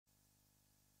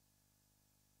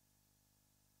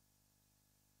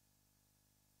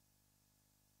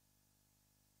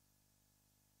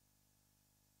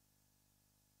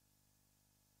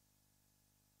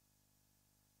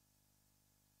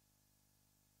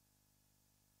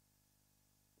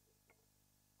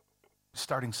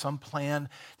starting some plan,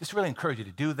 just really encourage you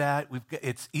to do that.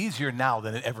 It's easier now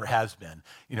than it ever has been.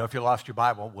 You know, if you lost your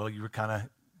Bible, well, you were kind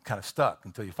of stuck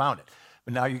until you found it.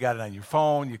 But now you got it on your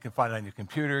phone, you can find it on your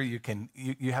computer, you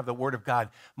have the Word of God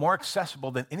more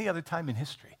accessible than any other time in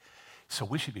history. So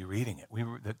we should be reading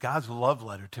it. God's love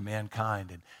letter to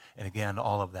mankind, and again,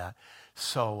 all of that.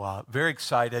 So very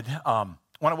excited. Want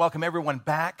to welcome everyone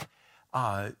back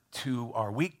to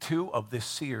our week 2 of this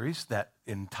series that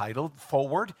entitled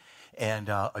Forward, and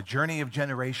A Journey of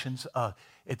Generations.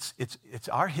 It's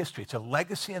our history. It's a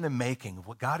legacy in the making of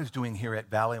what God is doing here at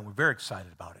Valley, and we're very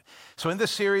excited about it. So in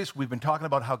this series, we've been talking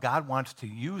about how God wants to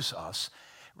use us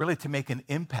really to make an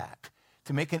impact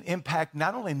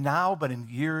not only now, but in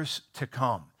years to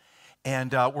come.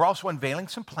 And we're also unveiling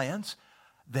some plans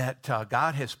that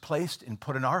God has placed and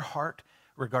put in our heart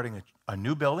regarding a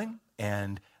new building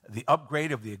and the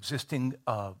upgrade of the existing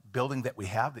building that we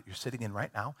have that you're sitting in right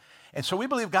now. And so we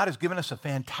believe God has given us a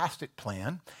fantastic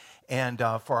plan and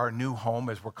for our new home,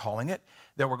 as we're calling it,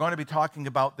 that we're going to be talking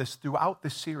about this throughout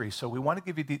this series. So we want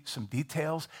to give you some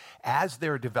details as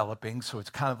they're developing. So it's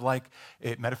kind of like,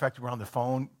 matter of fact, we're on the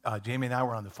phone, Jamie and I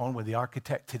were on the phone with the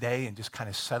architect today and just kind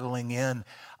of settling in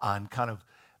on kind of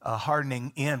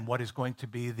hardening in what is going to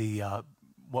be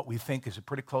what we think is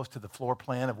pretty close to the floor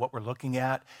plan of what we're looking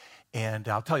at. And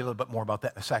I'll tell you a little bit more about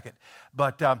that in a second.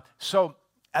 But so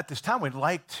at this time, we'd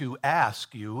like to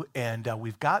ask you, and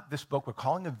we've got this book we're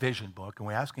calling a vision book, and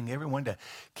we're asking everyone to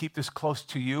keep this close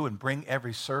to you and bring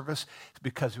every service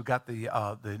because we've got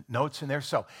the notes in there.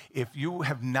 So if you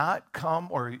have not come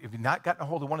or if you've not gotten a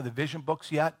hold of one of the vision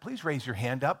books yet, please raise your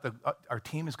hand up. Our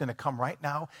team is going to come right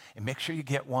now and make sure you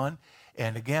get one.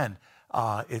 And again,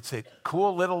 it's a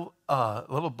cool little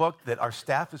book that our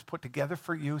staff has put together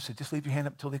for you. So just leave your hand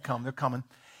up until they come. They're coming.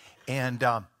 And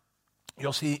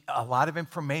you'll see a lot of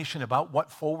information about what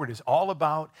Forward is all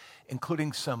about,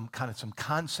 including some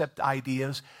concept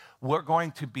ideas. We're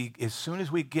going to be, as soon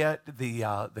as we get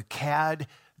the CAD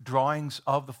drawings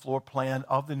of the floor plan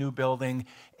of the new building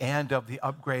and of the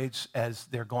upgrades as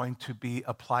they're going to be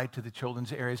applied to the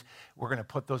children's areas, we're going to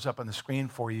put those up on the screen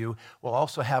for you. We'll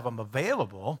also have them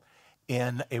available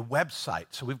in a website.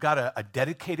 So we've got a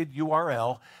dedicated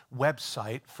URL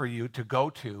website for you to go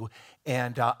to.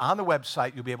 And on the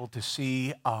website, you'll be able to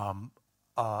see a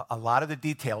lot of the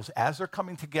details as they're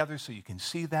coming together so you can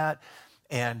see that.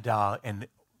 And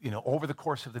over the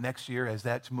course of the next year, as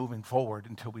that's moving forward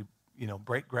until we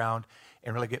break ground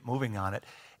and really get moving on it.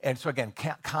 And so again,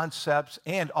 concepts,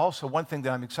 and also one thing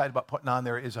that I'm excited about putting on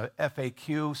there is a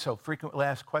FAQ, so frequently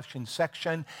asked questions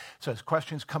section. So as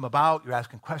questions come about, you're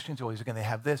asking questions, is it going to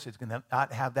have this, is it going to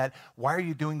not have that, why are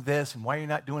you doing this, and why are you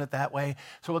not doing it that way?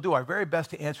 So we'll do our very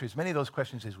best to answer as many of those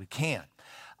questions as we can.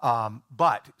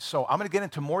 So I'm going to get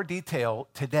into more detail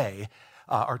today,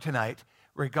 or tonight,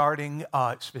 regarding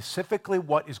specifically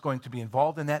what is going to be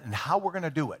involved in that and how we're going to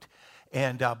do it.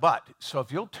 And so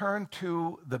if you'll turn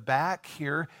to the back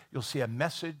here, you'll see a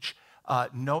message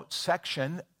notes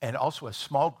section and also a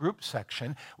small group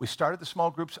section. We started the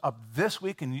small groups up this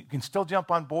week, and you can still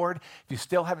jump on board. If you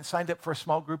still haven't signed up for a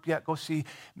small group yet, go see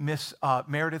Miss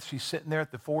Meredith. She's sitting there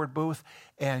at the Forward booth,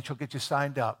 and she'll get you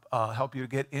signed up, help you to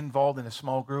get involved in a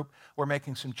small group. We're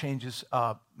making some changes.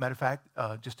 Matter of fact,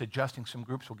 just adjusting some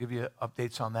groups. We'll give you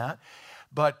updates on that.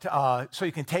 But so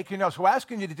you can take your notes. We're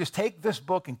asking you to just take this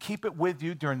book and keep it with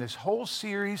you during this whole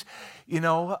series.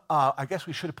 I guess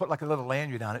we should have put like a little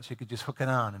lanyard on it so you could just hook it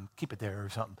on and keep it there or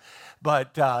something.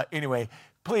 But anyway,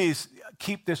 please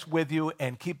keep this with you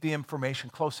and keep the information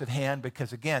close at hand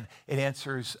because, again, it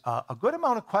answers a good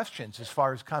amount of questions as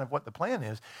far as kind of what the plan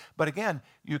is. But again,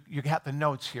 you have the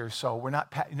notes here. So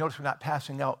notice we're not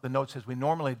passing out the notes as we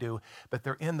normally do, but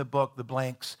they're in the book, the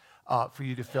blanks, for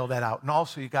you to fill that out. And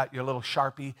also you got your little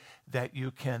Sharpie that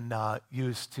you can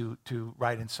use to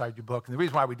write inside your book. And the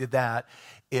reason why we did that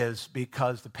is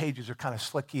because the pages are kind of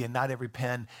slicky and not every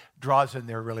pen draws in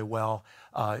there really well,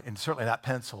 and certainly not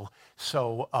pencil.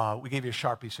 So we gave you a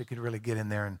Sharpie so you could really get in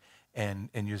there and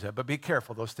use that. But be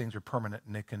careful, those things are permanent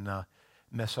and they can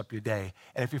mess up your day.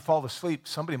 And if you fall asleep,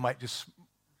 somebody might just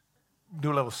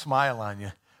do a little smile on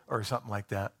you or something like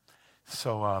that.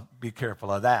 So be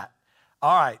careful of that.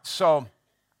 All right, so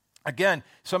again,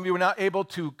 some of you were not able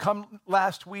to come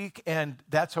last week, and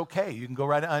that's okay. You can go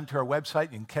right onto our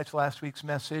website. You can catch last week's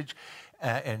message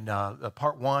and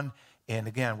part 1. And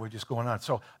again, we're just going on.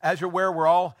 So as you're aware,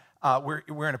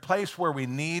 we're in a place where we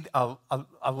need a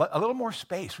little more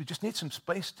space. We just need some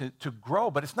space to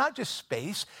grow. But it's not just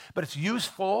space, but it's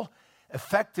useful,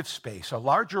 effective space, a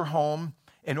larger home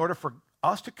in order for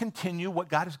us to continue what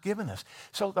God has given us.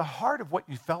 So the heart of what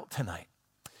you felt tonight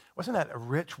Wasn't that a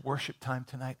rich worship time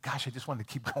tonight? Gosh, I just wanted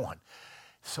to keep going.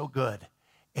 So good.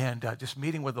 And just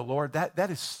meeting with the Lord, that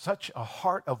is such a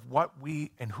heart of what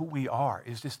we and who we are,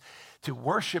 is just to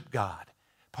worship God.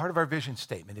 Part of our vision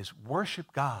statement is worship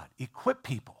God, equip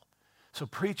people. So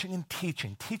preaching and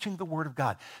teaching the Word of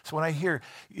God. So when I hear,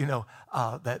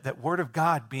 that Word of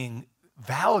God being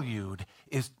valued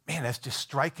that's just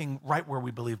striking right where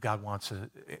we believe God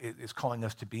is calling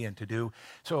us to be and to do.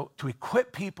 So to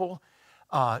equip people,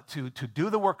 to do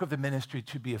the work of the ministry,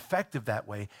 to be effective that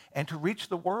way, and to reach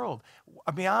the world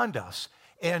beyond us.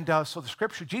 And so the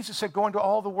scripture, Jesus said, go into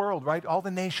all the world, right? All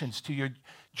the nations, to your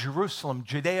Jerusalem,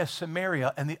 Judea,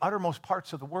 Samaria, and the uttermost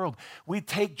parts of the world. We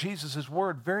take Jesus'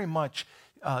 word very much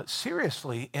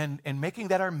seriously in making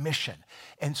that our mission.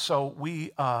 And so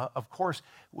we, of course,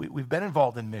 we've been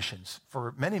involved in missions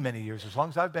for many, many years, as long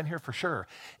as I've been here for sure,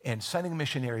 and sending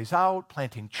missionaries out,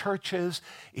 planting churches,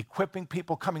 equipping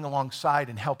people, coming alongside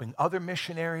and helping other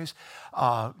missionaries,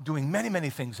 doing many, many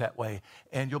things that way.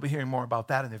 And you'll be hearing more about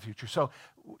that in the future. So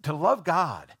to love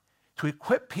God, to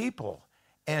equip people,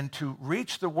 and to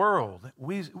reach the world,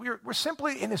 we're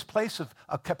simply in this place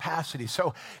of capacity.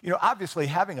 So, obviously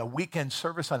having a weekend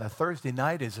service on a Thursday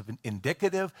night is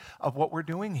indicative of what we're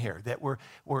doing here. That we're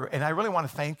and I really want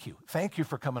to thank you. Thank you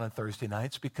for coming on Thursday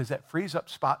nights, because that frees up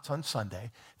spots on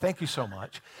Sunday. Thank you so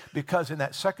much. Because in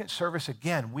that second service,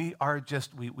 again, we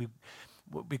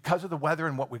because of the weather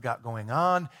and what we've got going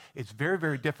on, it's very,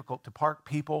 very difficult to park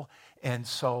people. And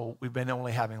so we've been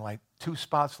only having like 2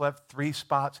 spots left, 3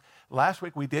 spots. Last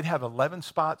week we did have 11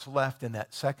 spots left in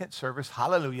that second service.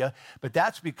 Hallelujah. But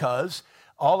that's because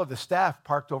all of the staff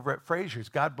parked over at Fraser's.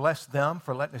 God bless them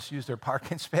for letting us use their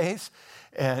parking space.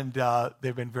 And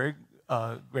they've been very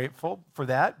grateful for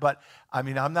that. But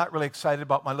I'm not really excited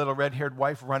about my little red-haired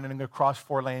wife running across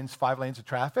 5 lanes of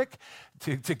traffic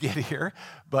to get here.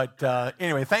 But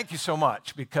anyway, thank you so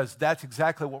much, because that's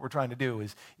exactly what we're trying to do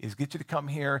is get you to come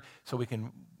here so we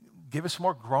can give us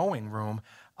more growing room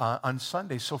on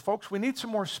Sundays. So folks, we need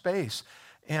some more space.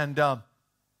 And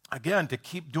again, to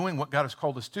keep doing what God has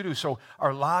called us to do. So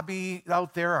our lobby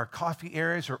out there, our coffee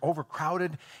areas are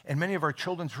overcrowded, and many of our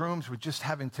children's rooms, we're just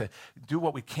having to do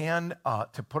what we can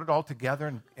to put it all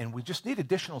together, and we just need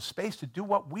additional space to do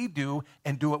what we do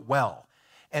and do it well.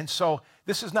 And so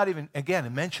this is not even,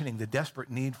 again, mentioning the desperate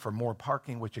need for more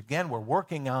parking, which, again, we're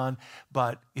working on,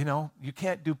 but, you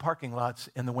can't do parking lots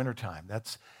in the wintertime.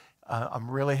 I'm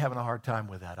really having a hard time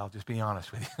with that. I'll just be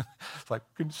honest with you. It's like,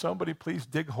 can somebody please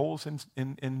dig holes in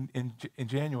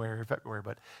January or February?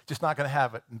 But just not going to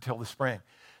have it until the spring.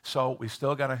 So we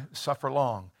still got to suffer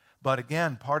long. But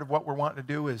again, part of what we're wanting to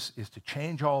do is to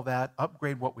change all that,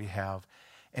 upgrade what we have.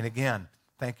 And again,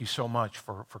 thank you so much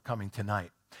for coming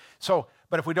tonight. So,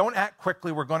 but if we don't act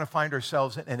quickly, we're going to find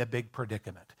ourselves in a big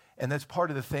predicament. And that's part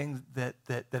of the thing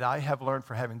that I have learned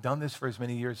for having done this for as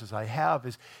many years as I have,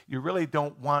 is you really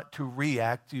don't want to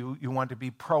react. You want to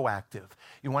be proactive.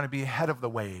 You want to be ahead of the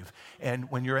wave. And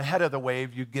when you're ahead of the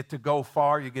wave, you get to go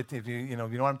far. You get to, you know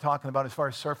what I'm talking about as far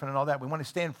as surfing and all that. We want to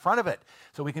stay in front of it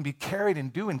so we can be carried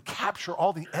and do and capture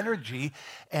all the energy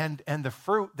and the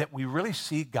fruit that we really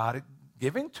see God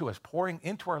giving to us, pouring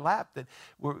into our lap, that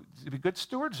we're to be good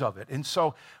stewards of it. And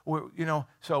so,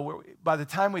 by the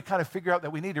time we kind of figure out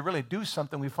that we need to really do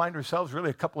something, we find ourselves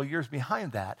really a couple of years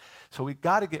behind that. So we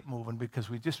got to get moving, because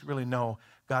we just really know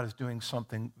God is doing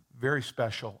something very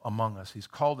special among us. He's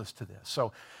called us to this.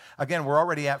 So again, we're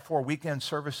already at 4 weekend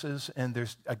services, and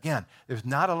there's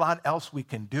not a lot else we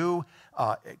can do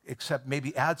except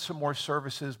maybe add some more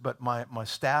services, but my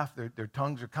staff, their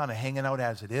tongues are kind of hanging out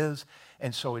as it is.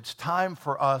 And so it's time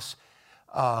for us,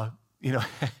 I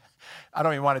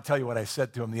don't even want to tell you what I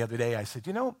said to him the other day. I said,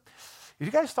 have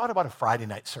you guys thought about a Friday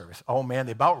night service? Oh man,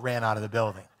 they about ran out of the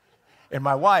building. And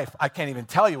my wife, I can't even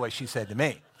tell you what she said to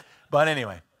me. But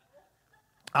anyway,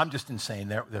 I'm just insane.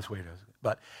 That's the way it is.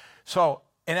 But so,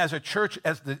 and as a church,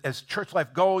 as church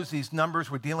life goes, these numbers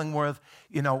we're dealing with,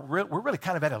 we're really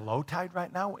kind of at a low tide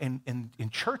right now. In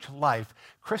church life,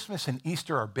 Christmas and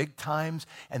Easter are big times,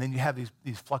 and then you have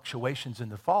these fluctuations in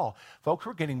the fall. Folks,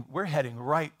 we're heading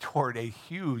right toward a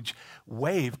huge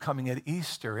wave coming at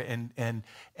Easter, and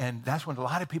that's when a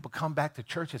lot of people come back to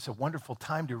church. It's a wonderful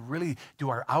time to really do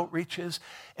our outreaches,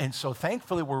 and so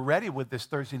thankfully we're ready with this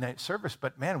Thursday night service.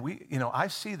 But man, I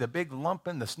see the big lump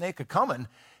in the snake a-coming,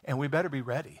 and we better be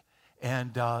ready.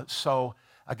 And so,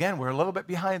 again, we're a little bit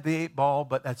behind the 8 ball,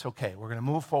 but that's okay. We're going to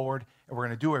move forward, and we're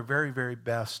going to do our very, very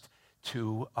best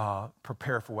to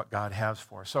prepare for what God has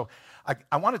for us. So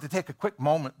I wanted to take a quick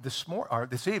moment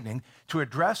this evening to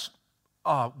address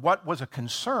what was a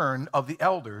concern of the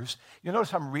elders. You'll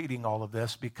notice I'm reading all of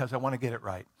this because I want to get it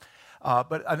right. But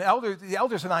the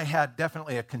elders and I had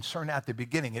definitely a concern at the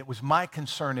beginning. It was my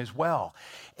concern as well.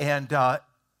 And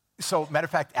so, matter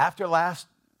of fact, after last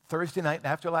Thursday night and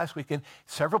after last weekend,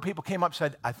 several people came up and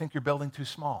said, I think you're building too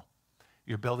small.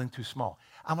 You're building too small.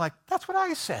 I'm like, that's what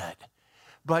I said.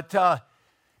 But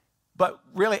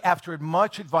really, after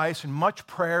much advice and much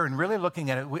prayer and really looking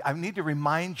at it, I need to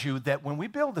remind you that when we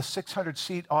build a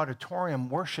 600-seat auditorium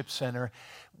worship center,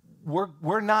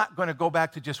 we're not going to go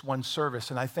back to just one service.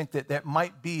 And I think that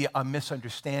might be a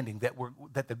misunderstanding,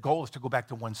 that the goal is to go back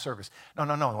to one service. No,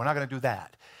 we're not going to do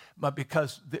that. But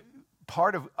because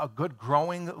part of a good,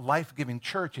 growing, life-giving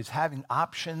church is having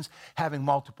options, having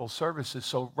multiple services.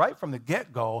 So right from the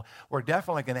get-go, we're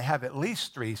definitely going to have at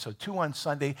least 3, so 2 on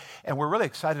Sunday, and we're really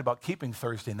excited about keeping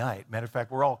Thursday night. Matter of fact,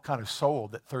 we're all kind of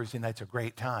sold that Thursday night's a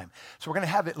great time. So we're going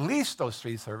to have at least those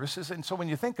 3 services, and so when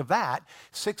you think of that,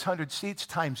 600 seats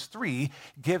times 3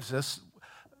 gives us,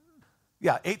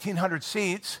 1,800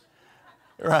 seats,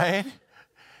 right?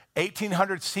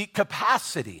 1,800 seat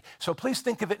capacity. So please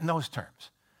think of it in those terms.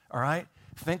 All right?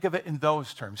 Think of it in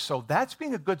those terms. So that's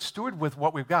being a good steward with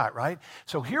what we've got, right?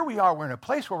 So here we are, we're in a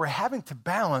place where we're having to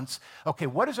balance, okay,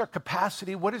 what is our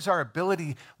capacity? What is our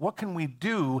ability? What can we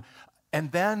do?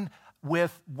 And then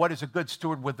with what is a good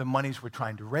steward with the monies we're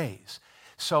trying to raise.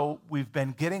 So we've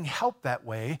been getting help that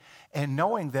way and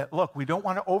knowing that, look, we don't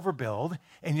want to overbuild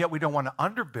and yet we don't want to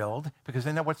underbuild because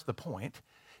then what's the point?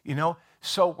 You know,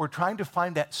 so we're trying to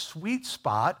find that sweet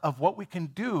spot of what we can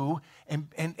do and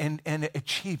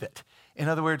achieve it. In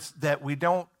other words, that we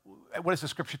don't, what does the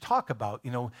scripture talk about? You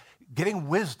know, getting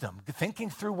wisdom, thinking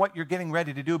through what you're getting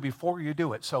ready to do before you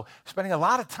do it. So spending a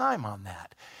lot of time on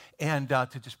that. And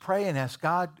to just pray and ask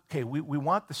God, okay, we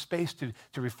want the space to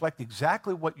reflect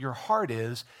exactly what your heart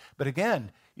is. But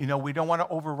again, you know, we don't want to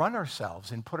overrun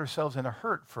ourselves and put ourselves in a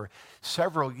hurt for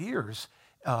several years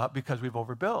because we've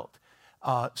overbuilt.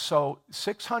 So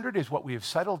 600 is what we have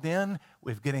settled in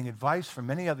with getting advice from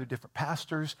many other different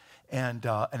pastors, and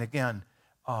again,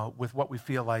 with what we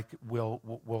feel like will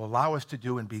allow us to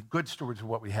do and be good stewards of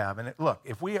what we have. And look,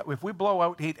 if we blow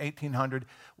out 1,800,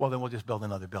 well, then we'll just build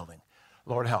another building.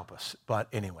 Lord help us. But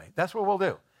anyway, that's what we'll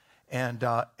do. And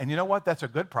you know what? That's a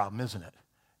good problem, isn't it?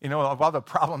 You know, of all the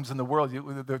problems in the world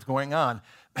that's going on,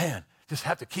 man, just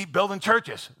have to keep building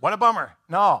churches. What a bummer.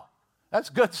 No, that's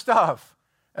good stuff.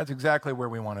 That's exactly where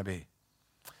we want to be.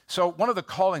 So one of the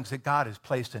callings that God has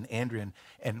placed in Andrea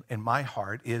and in my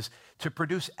heart is to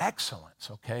produce excellence,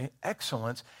 okay?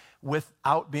 Excellence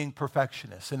without being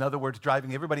perfectionists. In other words,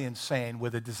 driving everybody insane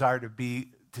with a desire to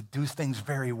do things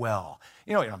very well.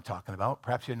 You know what I'm talking about.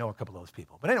 Perhaps you know a couple of those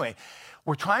people. But anyway,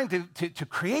 we're trying to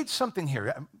create something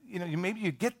here. You know, maybe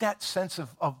you get that sense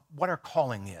of what our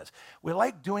calling is. We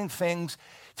like doing things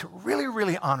to really,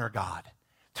 really honor God.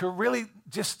 To really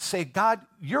just say, God,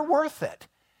 you're worth it.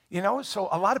 You know, so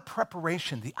a lot of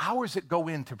preparation, the hours that go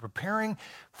into preparing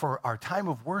for our time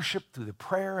of worship through the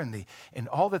prayer and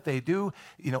all that they do,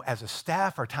 you know, as a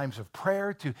staff, our times of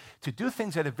prayer, to do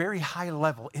things at a very high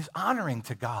level is honoring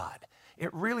to God.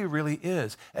 It really, really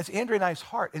is. That's Andrea and I's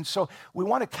heart. And so we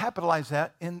want to capitalize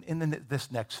that in this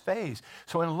next phase.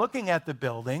 So in looking at the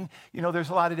building, you know, there's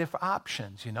a lot of different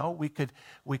options. You know, we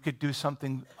could do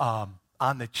something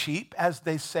on the cheap, as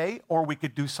they say, or we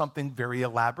could do something very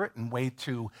elaborate and way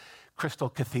too Crystal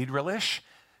Cathedral-ish,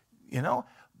 you know.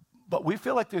 But we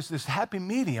feel like there's this happy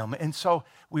medium, and so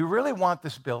we really want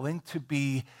this building to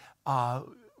be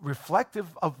reflective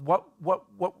of what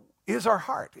is our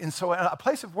heart, and so a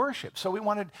place of worship. So we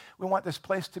want this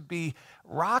place to be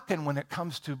rocking when it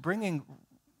comes to bringing,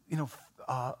 you know,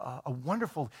 a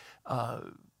wonderful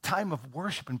time of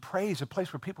worship and praise, a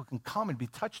place where people can come and be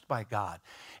touched by God.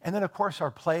 And then, of course,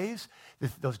 our plays,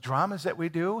 those dramas that we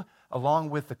do, along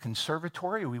with the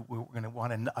conservatory, we're going to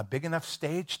want a big enough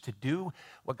stage to do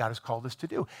what God has called us to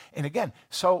do. And again,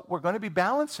 so we're going to be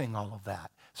balancing all of that.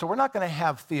 So we're not going to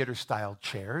have theater-style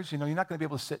chairs. You know, you're not going to be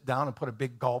able to sit down and put a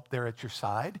big gulp there at your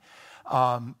side.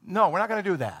 No, we're not going to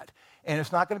do that. And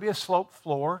it's not going to be a sloped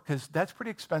floor because that's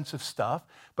pretty expensive stuff.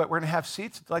 But we're going to have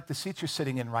seats like the seats you're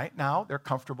sitting in right now. They're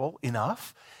comfortable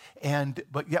enough.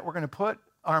 But yet we're going to put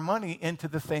our money into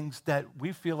the things that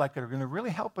we feel like are going to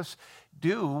really help us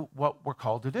do what we're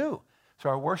called to do. So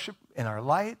our worship and our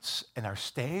lights and our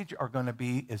stage are going to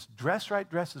be as dressed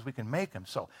as we can make them.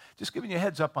 So just giving you a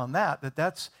heads up on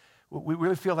that's we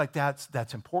really feel like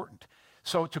that's important.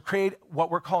 So to create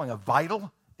what we're calling a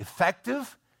vital,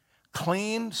 effective,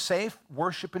 clean, safe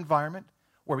worship environment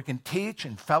where we can teach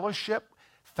and fellowship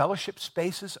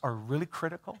spaces are really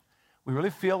critical. We really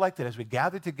feel like that as we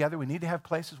gather together, we need to have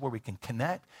places where we can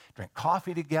connect, drink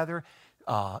coffee together,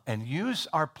 and use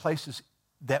our places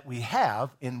that we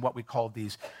have in what we call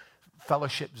these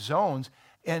fellowship zones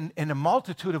in a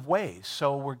multitude of ways.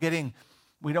 So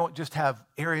we don't just have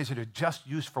areas that are just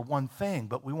used for one thing,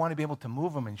 but we want to be able to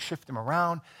move them and shift them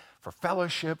around for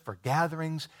fellowship, for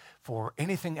gatherings, for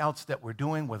anything else that we're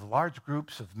doing with large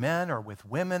groups of men or with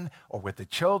women or with the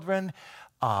children,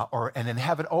 and then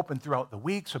have it open throughout the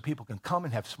week so people can come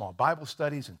and have small Bible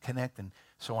studies and connect and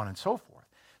so on and so forth.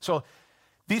 So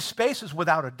these spaces,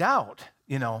 without a doubt,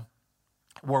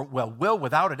 will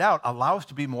without a doubt allow us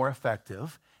to be more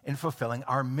effective in fulfilling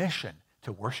our mission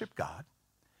to worship God,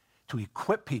 to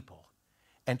equip people,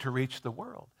 and to reach the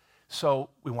world. So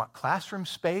we want classroom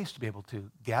space to be able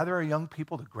to gather our young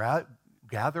people, to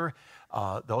gather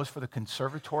those for the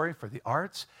conservatory, for the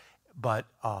arts, but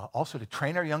also to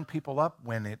train our young people up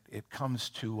when it comes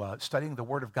to studying the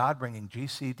Word of God, bringing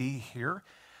GCD here.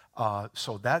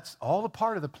 So that's all a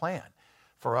part of the plan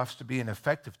for us to be an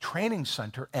effective training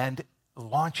center and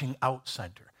launching out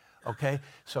center, okay?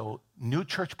 So new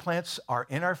church plants are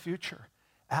in our future,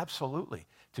 absolutely.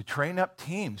 To train up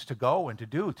teams to go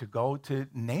to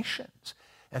nations.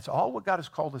 That's all what God has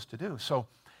called us to do. So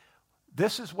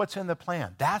this is what's in the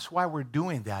plan. That's why we're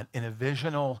doing that in a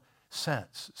visional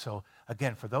sense. So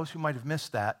again, for those who might have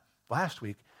missed that last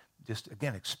week, just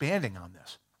again, expanding on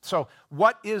this. So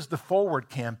what is the Forward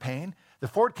campaign? The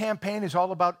Forward campaign is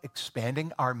all about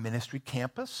expanding our ministry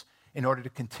campus in order to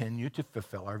continue to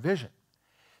fulfill our vision.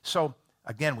 So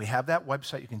again, we have that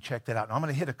website. You can check that out. And I'm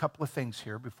going to hit a couple of things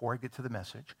here before I get to the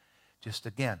message. Just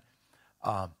again,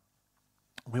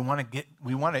 we want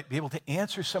to be able to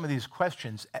answer some of these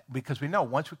questions because we know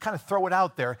once we kind of throw it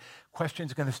out there,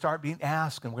 questions are going to start being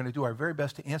asked, and we're going to do our very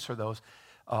best to answer those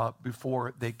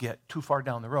before they get too far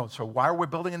down the road. So why are we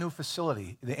building a new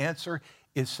facility? The answer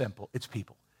is simple. It's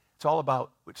people.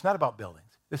 It's not about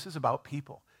buildings. This is about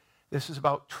people. This is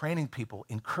about training people,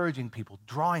 encouraging people,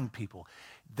 drawing people.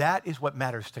 That is what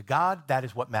matters to God. That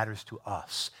is what matters to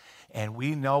us. And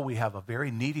we know we have a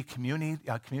very needy community,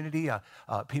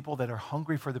 people that are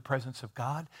hungry for the presence of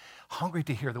God, hungry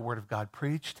to hear the Word of God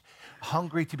preached,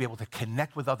 hungry to be able to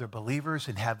connect with other believers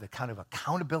and have the kind of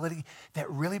accountability that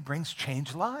really brings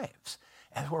changed lives.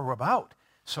 That's what we're about.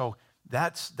 So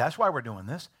that's why we're doing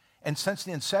this. And since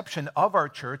the inception of our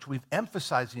church, we've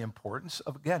emphasized the importance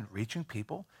of, again, reaching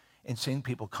people and seeing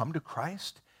people come to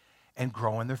Christ and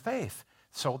grow in their faith.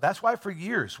 So that's why for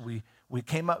years we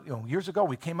came up, years ago,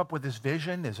 we came up with this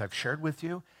vision, as I've shared with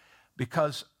you,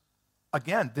 because,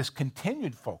 again, this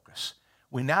continued focus,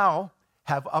 we now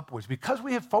have upwards, because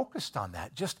we have focused on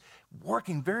that, just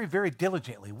working very, very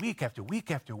diligently, week after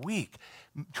week after week,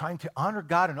 trying to honor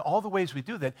God in all the ways we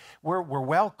do that. We're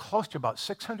well close to about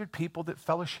 600 people that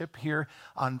fellowship here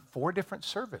on 4 different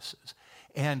services.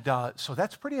 And so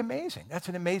that's pretty amazing. That's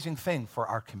an amazing thing for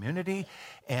our community.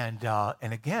 And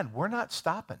again, we're not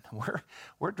stopping.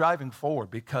 We're driving forward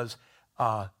because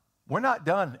we're not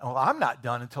done. Well, I'm not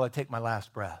done until I take my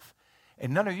last breath.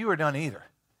 And none of you are done either.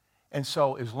 And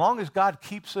so as long as God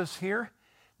keeps us here,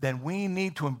 then we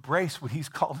need to embrace what he's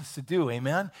called us to do,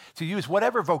 amen? To use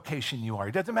whatever vocation you are.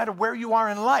 It doesn't matter where you are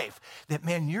in life, that,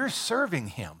 man, you're serving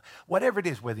him. Whatever it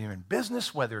is, whether you're in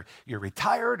business, whether you're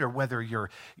retired, or whether you're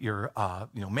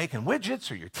making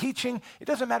widgets or you're teaching, it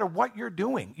doesn't matter what you're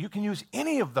doing. You can use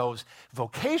any of those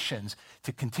vocations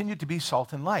to continue to be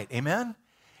salt and light, amen?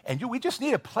 And we just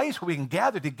need a place where we can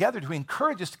gather together to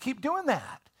encourage us to keep doing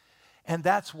that. And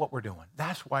that's what we're doing.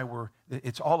 That's why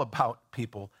it's all about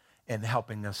people and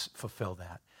helping us fulfill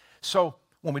that. So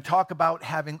when we talk about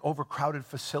having overcrowded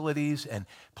facilities and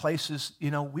places,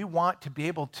 we want to be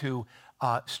able to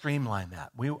streamline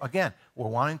that. We're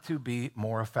wanting to be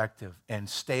more effective and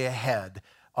stay ahead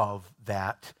of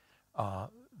that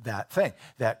thing,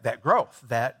 that growth,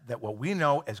 that what we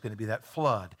know is going to be that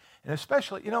flood. And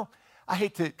especially, I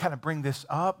hate to kind of bring this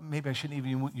up. Maybe I shouldn't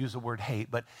even use the word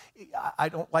hate, but I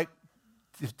don't like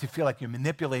to feel like you're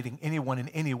manipulating anyone in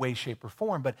any way, shape, or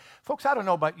form. But folks, I don't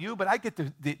know about you, but I get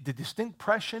the distinct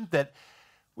impression that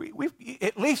we've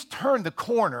at least turned the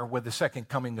corner with the second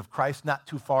coming of Christ, not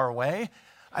too far away.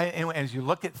 And as you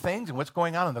look at things and what's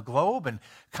going on in the globe and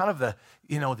kind of the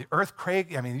earthquake,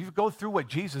 you go through what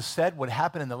Jesus said would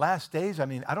happen in the last days. I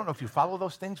don't know if you follow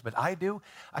those things, but I do.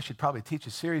 I should probably teach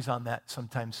a series on that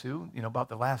sometime soon, about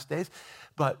the last days.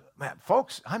 But, man,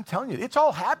 folks, I'm telling you, it's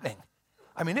all happening.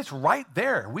 It's right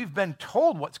there. We've been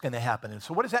told what's going to happen. And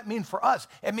so what does that mean for us?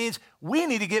 It means we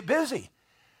need to get busy,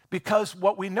 because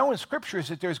what we know in Scripture is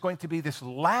that there's going to be this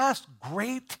last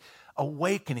great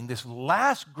awakening, this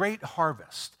last great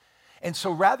harvest. And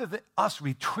so rather than us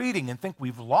retreating and think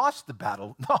we've lost the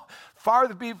battle, no,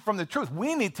 farther be from the truth.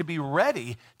 We need to be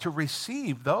ready to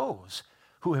receive those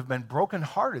who have been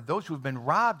brokenhearted, those who have been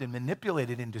robbed and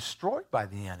manipulated and destroyed by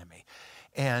the enemy.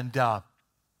 And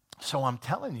so I'm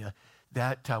telling you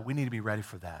that we need to be ready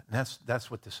for that. And that's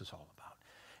what this is all about.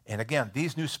 And again,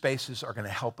 these new spaces are going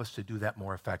to help us to do that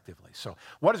more effectively. So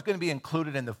what is going to be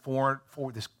included in the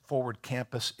this forward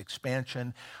campus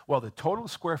expansion? Well, the total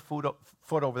square foot over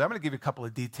there, I'm going to give you a couple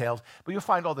of details, but you'll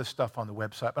find all this stuff on the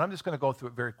website. But I'm just going to go through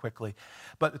it very quickly.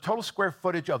 But the total square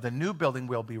footage of the new building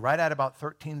will be right at about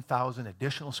 13,000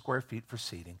 additional square feet for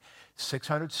seating,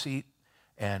 600 seat,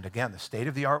 and again, the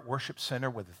state-of-the-art worship center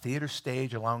with a theater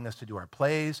stage allowing us to do our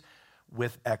plays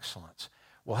with excellence.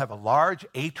 We'll have a large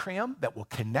atrium that will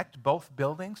connect both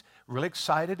buildings. Really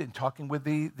excited and talking with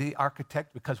the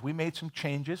architect because we made some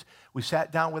changes. We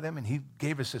sat down with him and he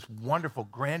gave us this wonderful,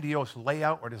 grandiose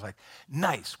layout where it's like,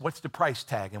 nice, what's the price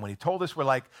tag? And when he told us, we're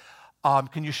like,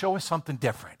 can you show us something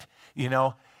different? You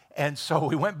know? And so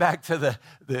we went back to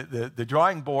the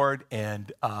drawing board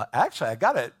and actually I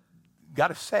got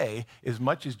to say, as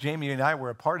much as Jamie and I were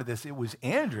a part of this, it was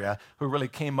Andrea who really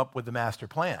came up with the master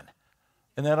plan.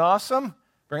 Isn't that awesome?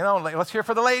 Bring it on. Let's hear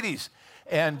for the ladies.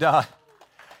 And,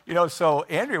 so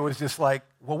Andrea was just like,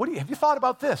 well, have you thought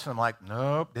about this? And I'm like,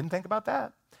 nope, didn't think about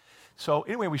that. So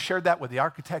anyway, we shared that with the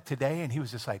architect today, and he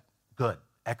was just like, good,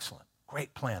 excellent,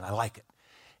 great plan, I like it.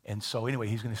 And so anyway,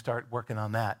 he's going to start working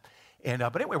on that. And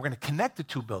but anyway, we're going to connect the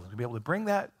two buildings. We'll be able to bring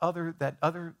that other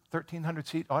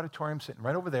 1,300-seat auditorium sitting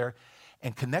right over there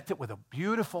and connect it with a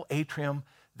beautiful atrium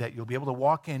that you'll be able to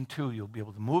walk into. You'll be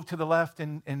able to move to the left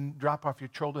and drop off your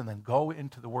children, then go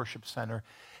into the worship center.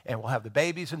 And we'll have the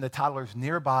babies and the toddlers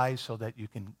nearby so that you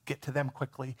can get to them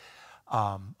quickly.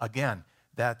 Again,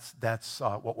 that's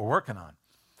what we're working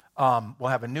on. We'll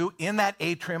have in that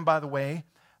atrium, by the way,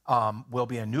 will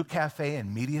be a new cafe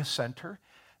and media center.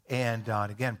 And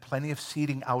again, plenty of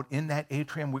seating out in that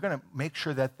atrium. We're going to make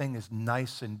sure that thing is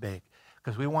nice and big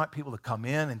because we want people to come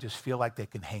in and just feel like they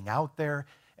can hang out there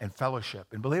and fellowship.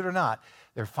 And believe it or not,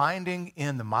 they're finding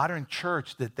in the modern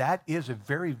church that is a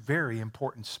very, very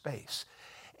important space.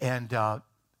 And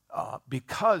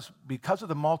because of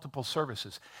the multiple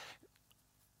services,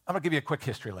 I'm going to give you a quick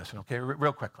history lesson, okay,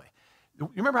 real quickly. You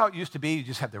remember how it used to be? You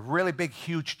just had the really big,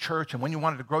 huge church, and when you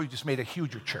wanted to grow, you just made a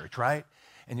huger church, right?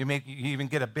 And you even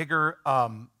get a bigger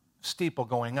steeple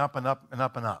going up and up and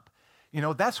up and up.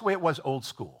 That's the way it was old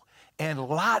school. And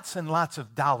lots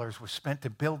of dollars were spent to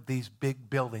build these big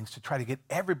buildings to try to get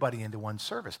everybody into one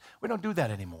service. We don't do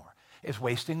that anymore. It's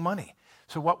wasting money.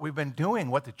 So what we've been doing,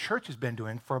 what the church has been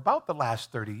doing for about the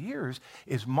last 30 years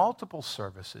is multiple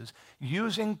services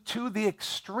using to the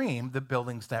extreme the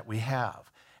buildings that we have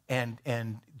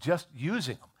and just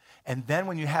using them. And then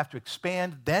when you have to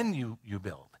expand, then you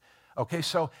build. Okay,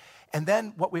 so, and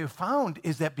then what we have found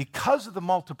is that because of the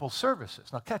multiple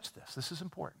services, now catch this is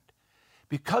important.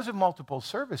 Because of multiple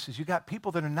services, you got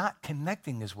people that are not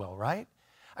connecting as well, right?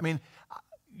 I mean,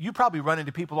 you probably run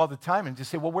into people all the time and just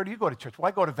say, well, where do you go to church? Well,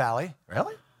 I go to Valley.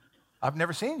 Really? I've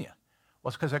never seen you.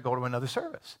 Well, it's because I go to another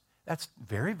service. That's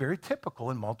very, very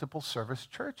typical in multiple service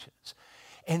churches.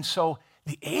 And so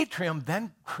the atrium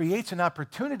then creates an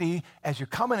opportunity as you're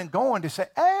coming and going to say,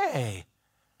 hey,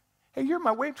 you're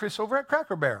my waitress over at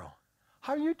Cracker Barrel.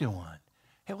 How are you doing?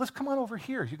 Hey, let's come on over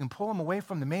here. You can pull them away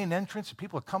from the main entrance, and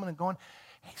people are coming and going.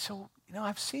 Hey, so,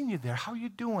 I've seen you there. How are you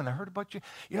doing? I heard about you.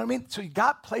 You know what I mean? So you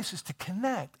got places to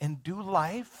connect and do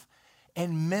life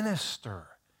and minister.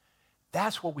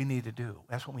 That's what we need to do.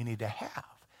 That's what we need to have.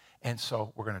 And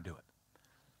so we're going to do it.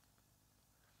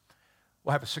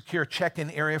 We'll have a secure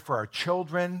check-in area for our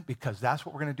children because that's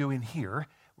what we're going to do in here.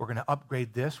 We're going to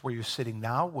upgrade this. Where you're sitting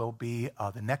now will be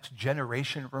the next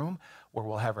generation room where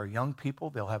we'll have our young people.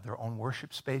 They'll have their own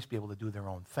worship space, be able to do their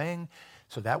own thing.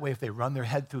 So that way, if they run their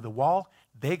head through the wall,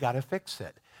 they got to fix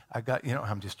it.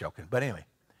 I'm just joking. But anyway,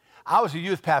 I was a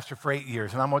youth pastor for 8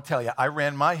 years, and I'm going to tell you, I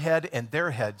ran my head and their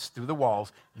heads through the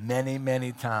walls many,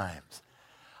 many times.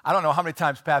 I don't know how many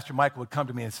times Pastor Michael would come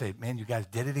to me and say, man, you guys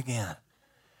did it again.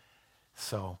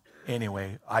 So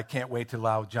anyway, I can't wait to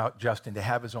allow Justin to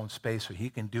have his own space so he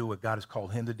can do what God has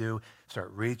called him to do,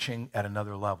 start reaching at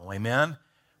another level. Amen?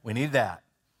 We need that.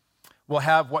 We'll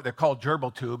have what they're called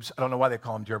gerbil tubes. I don't know why they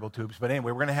call them gerbil tubes, but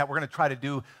anyway, we're going to try to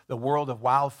do the World of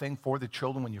Wow thing for the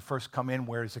children when you first come in,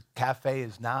 whereas the cafe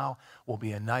is now, will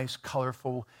be a nice,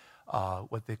 colorful,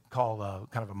 what they call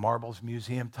kind of a marbles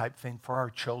museum type thing for our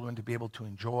children to be able to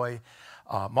enjoy.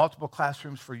 Multiple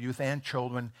classrooms for youth and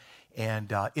children.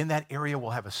 And in that area,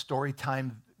 we'll have a story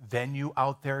time venue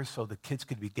out there so the kids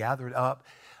could be gathered up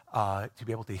to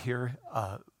be able to hear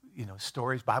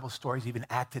stories, Bible stories, even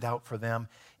acted out for them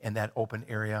in that open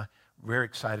area. Very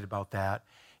excited about that.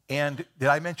 And did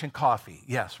I mention coffee?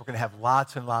 Yes, we're going to have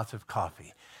lots and lots of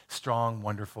coffee. Strong,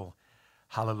 wonderful,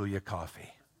 hallelujah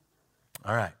coffee.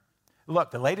 All right.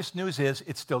 Look, the latest news is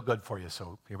it's still good for you,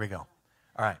 so here we go.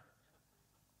 All right.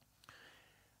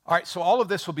 All right, so all of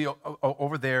this will be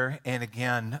over there, and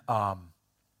again,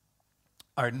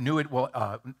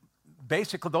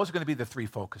 basically those are going to be the three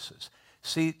focuses.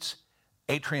 Seats,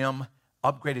 atrium,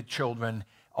 upgraded children,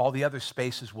 all the other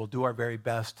spaces, we'll do our very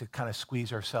best to kind of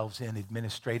squeeze ourselves in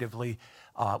administratively.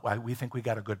 We think we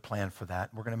got a good plan for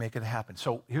that. We're going to make it happen.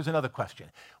 So here's another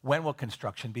question. When will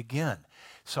construction begin?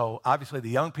 So obviously the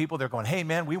young people, they're going, hey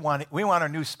man, we want our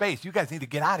new space. You guys need to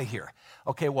get out of here.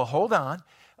 Okay, well, hold on.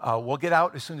 We'll get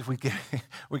out as soon as we get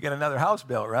another house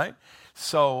built, right?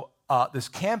 So this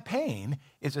campaign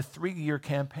is a 3-year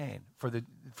campaign for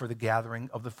the gathering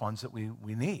of the funds that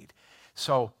we need.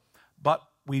 So, but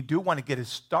we do want to get it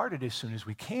started as soon as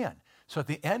we can. So at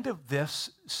the end of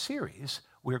this series,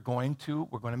 we're going to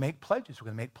make pledges. We're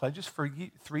going to make pledges for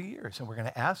 3 years, and we're going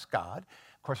to ask God.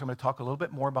 Of course, I'm going to talk a little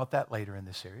bit more about that later in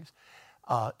the series.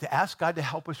 To ask God to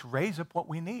help us raise up what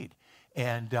we need,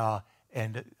 and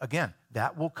again,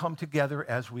 that will come together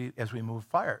as we move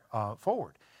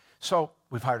forward. So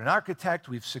we've hired an architect,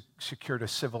 we've secured a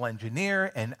civil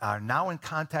engineer, and are now in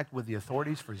contact with the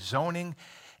authorities for zoning.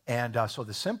 And so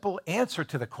the simple answer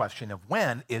to the question of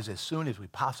when is as soon as we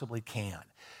possibly can.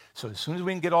 So as soon as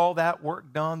we can get all that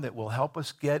work done that will help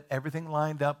us get everything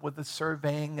lined up with the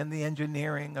surveying and the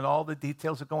engineering and all the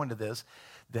details that go into this,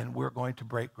 then we're going to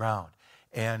break ground.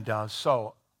 And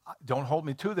so don't hold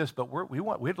me to this, but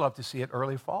we'd love to see it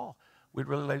early fall. We'd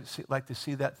really like to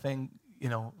see that thing,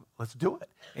 let's do it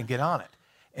and get on it.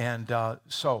 And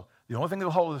so the only thing that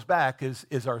will hold us back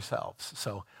is ourselves.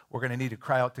 So we're going to need to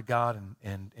cry out to God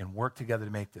and work together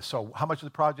to make this. So how much is the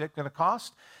project going to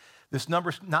cost? This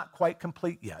number's not quite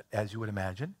complete yet, as you would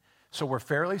imagine. So we're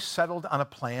fairly settled on a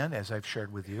plan, as I've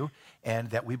shared with you, and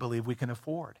that we believe we can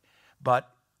afford. But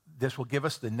this will give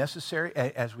us the necessary,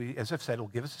 as I've said, it will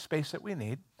give us the space that we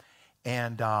need.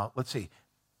 And let's see.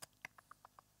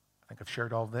 I think I've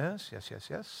shared all this.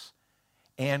 Yes.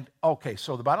 And okay,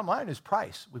 so the bottom line is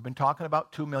price. We've been talking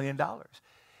about $2 million.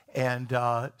 And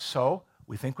so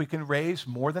we think we can raise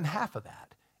more than half of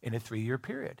that in a 3-year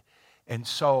period. And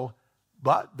so,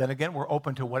 but then again, we're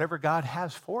open to whatever God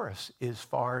has for us as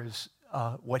far as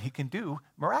what he can do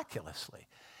miraculously.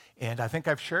 And I think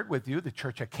I've shared with you the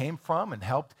church I came from and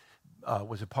helped,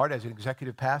 was a part as an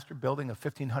executive pastor, building a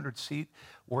 1,500-seat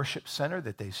worship center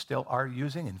that they still are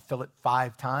using and fill it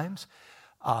 5 times.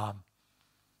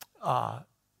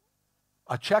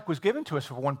 A check was given to us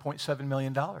for $1.7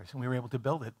 million, and we were able to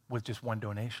build it with just one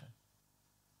donation.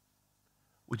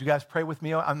 Would you guys pray with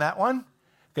me on that one?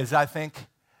 Because I think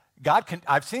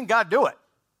I've seen God do it,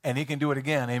 and he can do it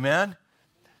again, amen?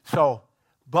 So,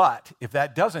 but if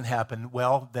that doesn't happen,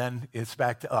 well, then it's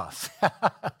back to us.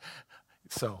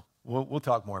 So we'll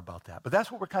talk more about that. But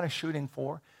that's what we're kind of shooting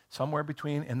for, somewhere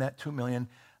between in that $2 million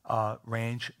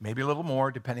range, maybe a little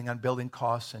more, depending on building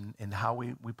costs and how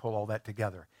we pull all that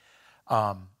together.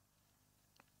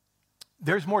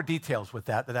 There's more details with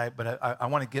that, but I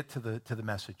want to get to the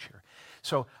message here.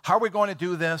 So how are we going to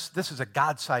do this? This is a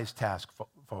God-sized task,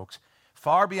 folks,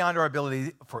 far beyond our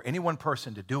ability for any one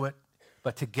person to do it.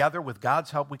 But together, with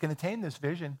God's help, we can attain this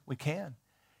vision. We can,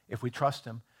 if we trust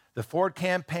him. The Forward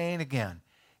campaign, again,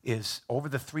 is over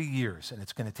the 3 years, and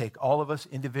it's going to take all of us,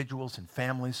 individuals and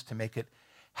families, to make it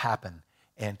happen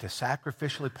and to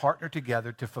sacrificially partner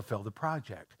together to fulfill the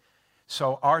project.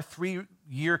 So our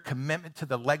 3-year commitment to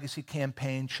the legacy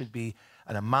campaign should be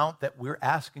an amount that we're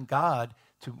asking God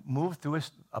to move through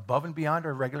us above and beyond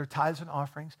our regular tithes and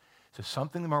offerings. So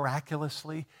something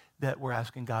miraculously that we're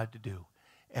asking God to do.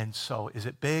 And so is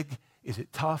it big? Is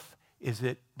it tough?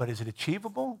 But is it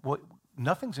achievable? Well,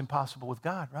 nothing's impossible with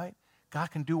God, right?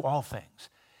 God can do all things.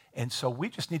 And so we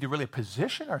just need to really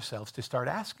position ourselves to start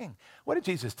asking. What did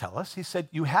Jesus tell us? He said,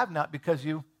 you have not because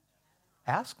you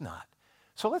ask not.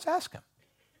 So let's ask him.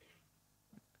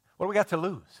 What do we got to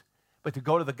lose? But to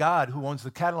go to the God who owns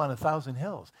the cattle on 1,000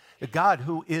 hills, the God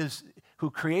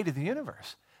who created the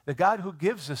universe, the God who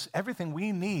gives us everything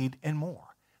we need and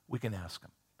more. We can ask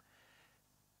him.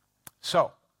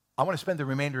 So I want to spend the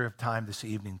remainder of time this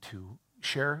evening to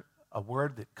share a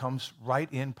word that comes right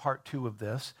in part 2 of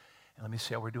this. And let me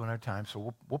see how we're doing our time.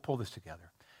 So we'll pull this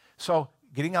together. So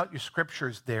getting out your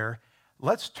scriptures there,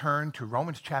 let's turn to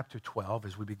Romans chapter 12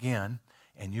 as we begin.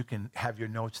 And you can have your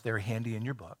notes there handy in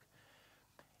your book.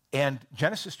 And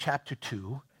Genesis chapter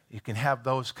 2, you can have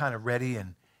those kind of ready.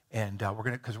 And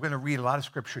we're going to read a lot of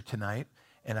scripture tonight.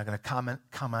 And I'm going to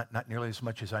comment not nearly as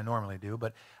much as I normally do,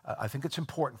 but I think it's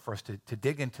important for us to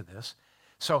dig into this.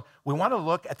 So we want to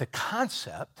look at the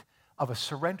concept of a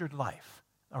surrendered life,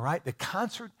 all right? The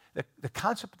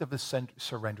concept of a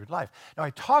surrendered life. Now,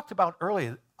 I talked about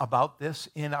earlier about this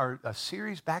in our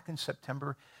series back in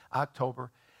September, October,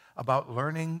 about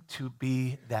learning to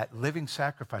be that living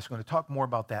sacrifice. We're going to talk more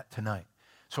about that tonight.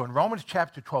 So in Romans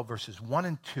chapter 12, verses 1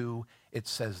 and 2, it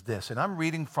says this, and I'm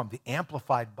reading from the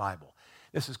Amplified Bible.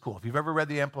 This is cool. If you've ever read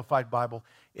the Amplified Bible,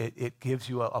 it gives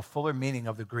you a fuller meaning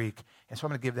of the Greek, and so I'm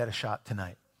going to give that a shot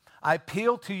tonight. I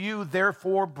appeal to you,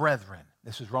 therefore, brethren.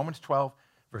 This is Romans 12,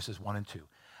 verses 1 and 2.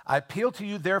 I appeal to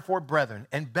you, therefore, brethren,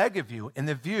 and beg of you, in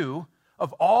the view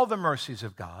of all the mercies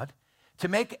of God, to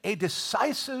make a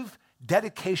decisive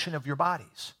dedication of your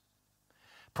bodies,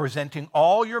 presenting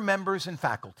all your members and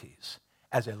faculties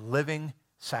as a living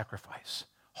sacrifice,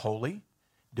 holy,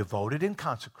 devoted, and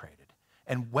consecrated,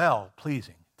 and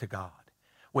well-pleasing to God,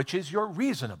 which is your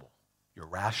reasonable, your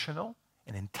rational,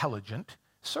 and intelligent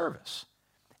service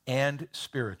and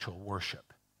spiritual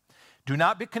worship. Do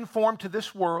not be conformed to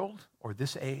this world or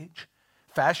this age,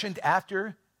 fashioned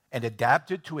after and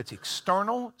adapted to its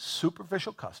external,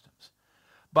 superficial customs,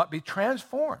 but be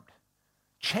transformed,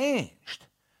 changed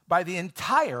by the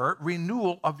entire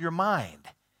renewal of your mind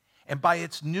and by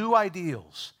its new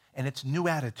ideals and its new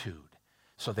attitude,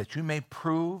 so that you may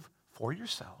prove for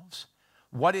yourselves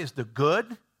what is the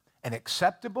good and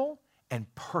acceptable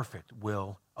and perfect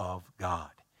will of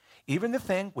God, even the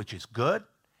thing which is good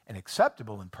and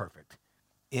acceptable and perfect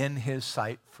in his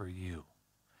sight for you.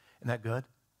 Isn't that good?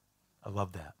 I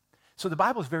love that. So the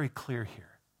Bible is very clear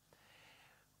here.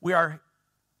 We are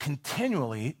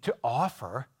continually to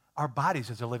offer our bodies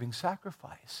as a living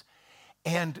sacrifice.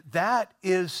 And that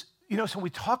is, so we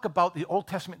talk about the Old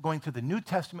Testament going to the New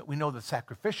Testament. We know the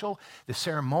sacrificial, the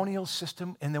ceremonial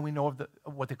system, and then we know of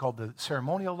what they call the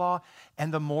ceremonial law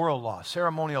and the moral law.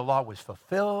 Ceremonial law was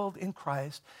fulfilled in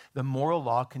Christ. The moral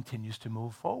law continues to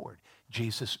move forward.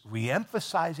 Jesus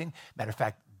re-emphasizing, matter of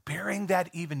fact, bearing that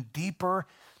even deeper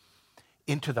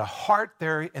into the heart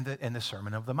there in the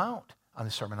Sermon on the Mount.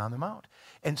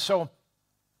 And so,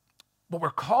 but we're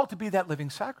called to be that living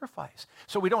sacrifice.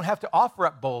 So we don't have to offer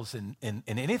up bulls in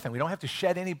anything. We don't have to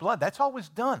shed any blood. That's always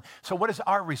done. So what is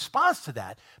our response to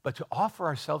that? But to offer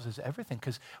ourselves as everything,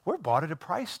 because we're bought at a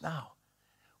price now.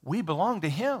 We belong to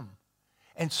him.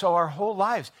 And so our whole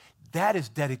lives, that is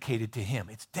dedicated to him.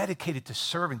 It's dedicated to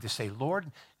serving, to say,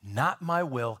 Lord, not my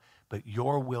will, but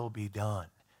your will be done.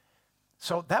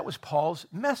 So that was Paul's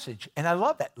message. And I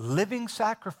love that, living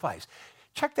sacrifice.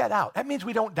 Check that out. That means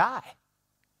we don't die.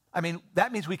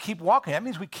 That means we keep walking. That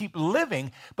means we keep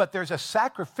living, but there's a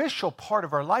sacrificial part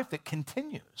of our life that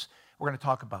continues. We're going to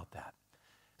talk about that.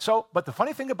 So, but the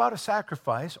funny thing about a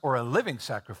sacrifice, or a living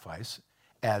sacrifice,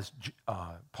 as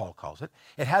Paul calls it,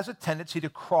 it has a tendency to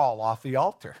crawl off the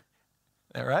altar.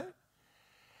 All right?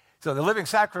 So the living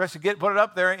sacrifice, put it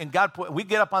up there, and we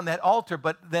get up on that altar,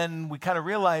 but then we kind of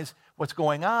realize what's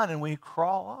going on, and we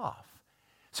crawl off.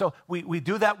 So we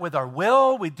do that with our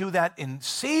will, we do that in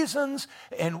seasons,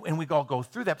 and we all go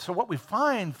through that. So what we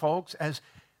find, folks, as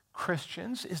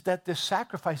Christians, is that this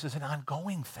sacrifice is an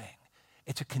ongoing thing.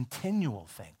 It's a continual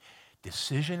thing.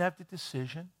 Decision after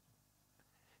decision,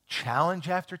 challenge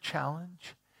after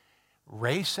challenge,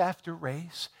 race after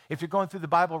race. If you're going through the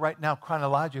Bible right now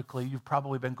chronologically, you've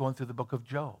probably been going through the book of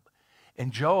Job.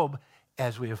 And Job,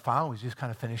 as we have found, we just kind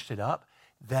of finished it up,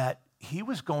 that he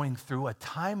was going through a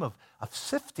time of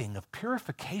sifting, of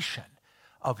purification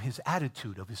of his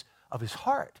attitude, of his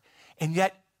heart. And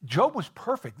yet, Job was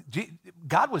perfect.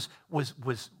 God was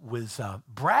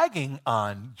bragging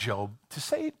on Job to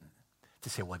Satan, to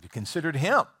say, well, have you considered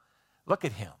him? Look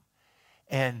at him.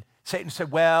 And Satan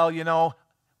said, well,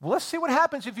 let's see what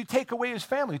happens if you take away his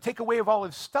family, you take away of all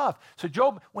his stuff. So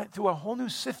Job went through a whole new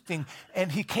sifting,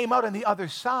 and he came out on the other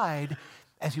side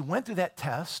as he went through that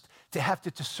test to have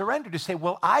to surrender, to say,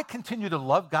 will I continue to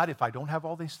love God if I don't have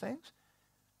all these things?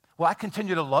 Will I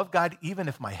continue to love God even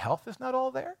if my health is not all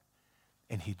there?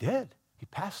 And he did. He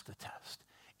passed the test.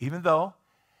 Even though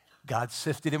God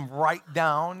sifted him right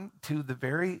down to the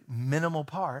very minimal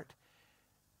part.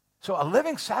 So a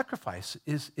living sacrifice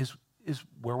is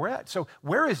where we're at. So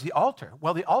where is the altar?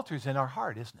 Well, the altar is in our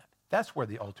heart, isn't it? That's where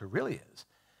the altar really is.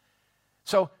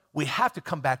 So we have to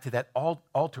come back to that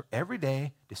altar every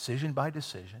day, decision by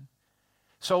decision.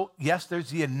 So yes, there's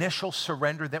the initial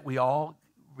surrender that we all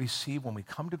receive when we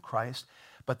come to Christ,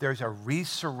 but there's a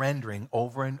resurrendering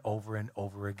over and over and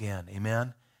over again.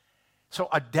 Amen? So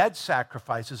a dead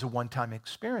sacrifice is a one-time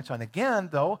experience. And again,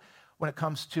 though, when it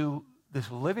comes to this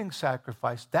living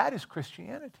sacrifice, that is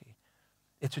Christianity.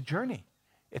 It's a journey.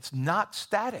 It's not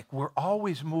static. We're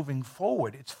always moving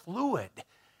forward. It's fluid.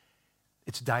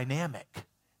 It's dynamic.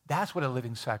 That's what a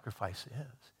living sacrifice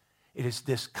is. It is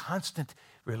this constant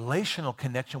relational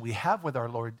connection we have with our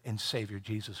Lord and Savior,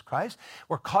 Jesus Christ.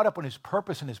 We're caught up in his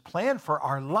purpose and his plan for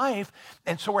our life,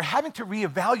 and so we're having to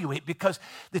reevaluate because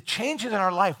the changes in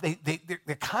our life,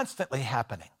 they're constantly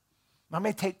happening. Now, it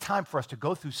may take time for us to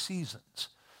go through seasons.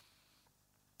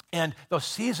 And those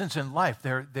seasons in life,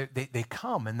 they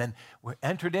come, and then we're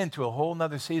entered into a whole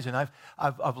nother season.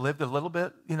 I've lived a little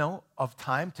bit, of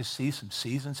time to see some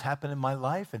seasons happen in my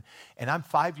life, and I'm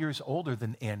 5 years older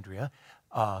than Andrea.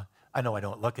 I know I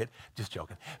don't look it, just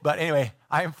joking. But anyway,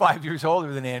 I am 5 years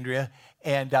older than Andrea,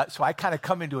 and so I kind of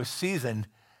come into a season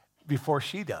before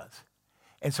she does.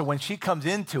 And so when she comes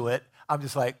into it, I'm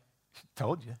just like,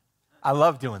 told you. I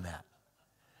love doing that.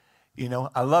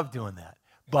 I love doing that.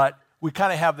 But we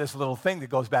kind of have this little thing that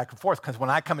goes back and forth because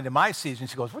when I come into my season,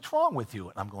 she goes, what's wrong with you?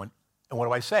 And I'm going, and what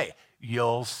do I say?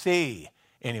 You'll see.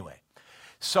 Anyway,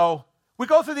 so we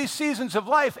go through these seasons of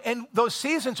life, and those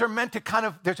seasons are meant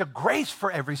to there's a grace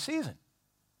for every season.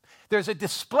 There's a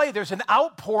display, there's an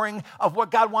outpouring of what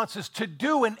God wants us to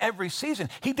do in every season.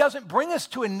 He doesn't bring us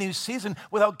to a new season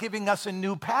without giving us a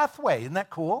new pathway. Isn't that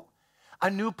cool?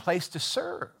 A new place to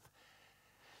serve.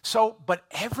 So, but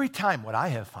every time what I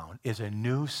have found is a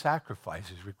new sacrifice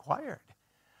is required,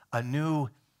 a new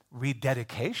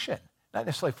rededication, not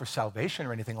necessarily for salvation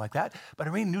or anything like that, but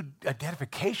a new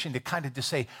dedication to kind of just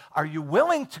say, are you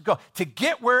willing to go? To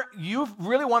get where you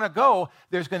really want to go,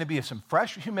 there's going to be some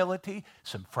fresh humility,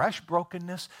 some fresh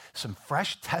brokenness, some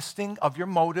fresh testing of your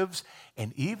motives,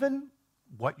 and even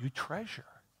what you treasure.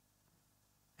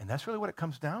 And that's really what it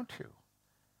comes down to.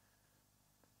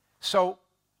 So,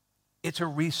 it's a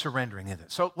resurrendering, isn't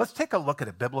it? So let's take a look at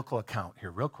a biblical account here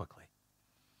real quickly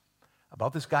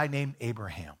about this guy named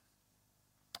Abraham.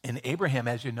 And Abraham,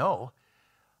 as you know,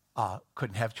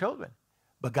 couldn't have children.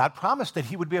 But God promised that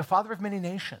he would be a father of many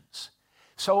nations.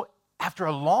 So after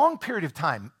a long period of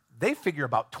time, they figure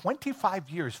about 25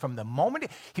 years from the moment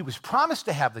he was promised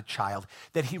to have the child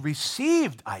that he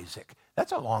received Isaac.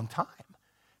 That's a long time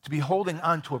to be holding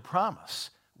on to a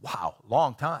promise. Wow,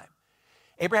 long time.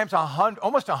 Abraham's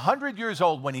almost 100 years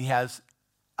old when he has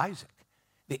Isaac,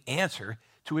 the answer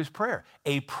to his prayer,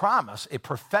 a promise, a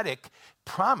prophetic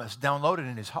promise downloaded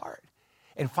in his heart.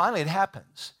 And finally it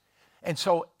happens. And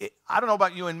so I don't know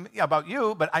about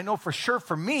you, but I know for sure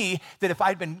for me that if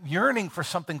I'd been yearning for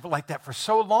something like that for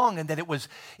so long and that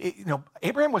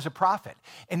Abraham was a prophet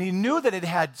and he knew that it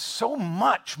had so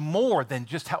much more than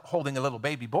just holding a little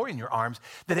baby boy in your arms,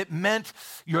 that it meant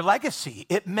your legacy.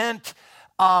 It meant,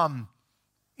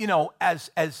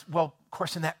 as well, of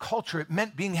course, in that culture, it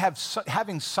meant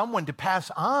having someone to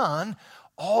pass on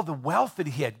all the wealth that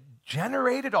he had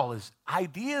generated, all his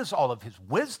ideas, all of his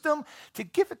wisdom, to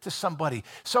give it to somebody.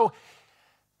 So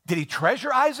did he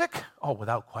treasure Isaac? Oh,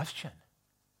 without question.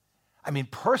 I mean,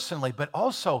 personally, but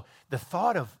also the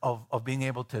thought of being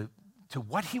able to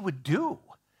what he would do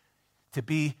to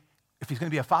be, if he's going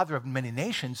to be a father of many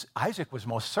nations, Isaac was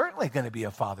most certainly going to be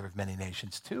a father of many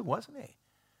nations too, wasn't he?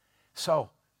 So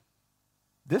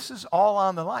this is all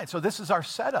on the line. So this is our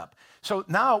setup. So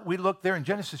now we look there in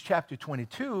Genesis chapter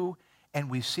 22,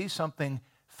 and we see something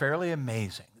fairly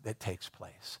amazing that takes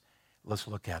place. Let's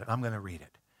look at it. I'm going to read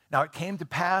it. Now it came to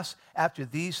pass after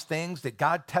these things that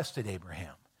God tested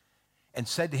Abraham and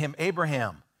said to him,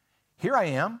 Abraham, here I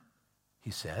am, he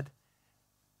said.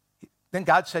 Then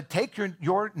God said, take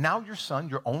your son,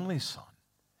 your only son,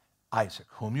 Isaac,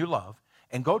 whom you love,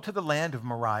 and go to the land of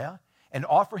Moriah and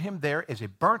offer him there as a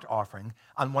burnt offering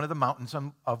on one of the mountains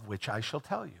of which I shall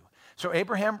tell you. So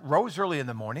Abraham rose early in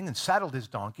the morning and saddled his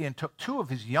donkey and took 2 of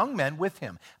his young men with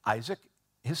him, Isaac,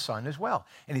 his son as well.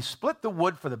 And he split the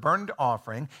wood for the burnt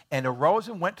offering and arose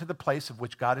and went to the place of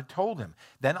which God had told him.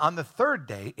 Then on the 3rd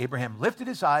day, Abraham lifted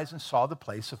his eyes and saw the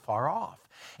place afar off.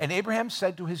 And Abraham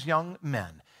said to his young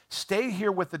men, stay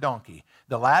here with the donkey.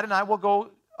 The lad and I will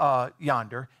go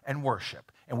yonder and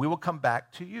worship, and we will come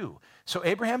back to you. So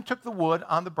Abraham took the wood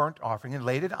on the burnt offering and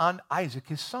laid it on Isaac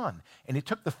his son. And he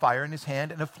took the fire in his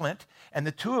hand and a flint, and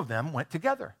the 2 of them went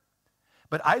together.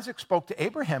 But Isaac spoke to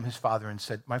Abraham his father and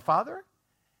said, my father?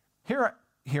 Here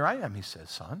I am, he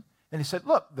says, son. And he said,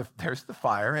 look, there's the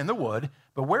fire and the wood,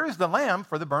 but where is the lamb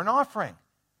for the burnt offering?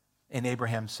 And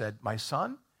Abraham said, my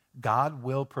son, God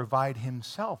will provide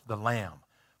himself the lamb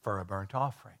for a burnt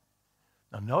offering.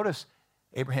 Now notice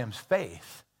Abraham's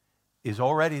faith is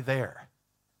already there.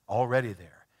 Already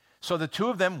there. So the 2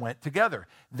 of them went together.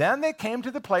 Then they came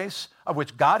to the place of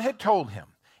which God had told him.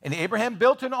 And Abraham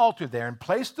built an altar there and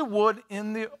placed the wood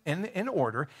in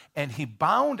order, and he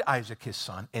bound Isaac his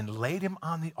son and laid him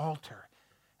on the altar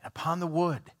upon the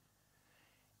wood.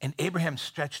 And Abraham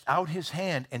stretched out his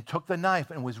hand and took the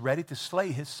knife and was ready to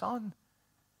slay his son.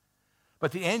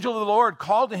 But the angel of the Lord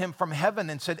called to him from heaven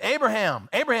and said, Abraham,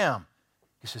 Abraham.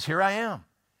 He says, here I am.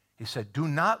 He said, do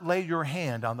not lay your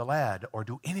hand on the lad or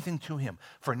do anything to him.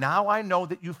 For now I know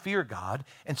that you fear God,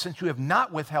 and since you have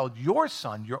not withheld your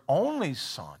son, your only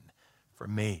son,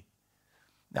 from me.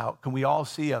 Now, can we all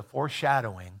see a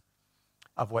foreshadowing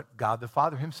of what God the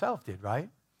Father himself did, right?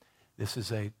 This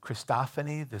is a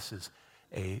Christophany. This is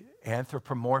an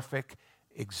anthropomorphic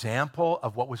example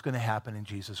of what was going to happen in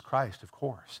Jesus Christ, of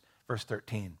course. Verse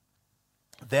 13.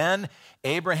 Then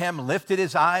Abraham lifted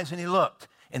his eyes and he looked,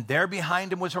 and there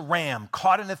behind him was a ram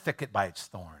caught in a thicket by its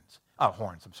horns.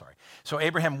 So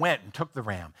Abraham went and took the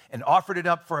ram and offered it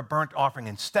up for a burnt offering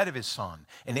instead of his son.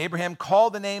 And Abraham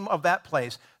called the name of that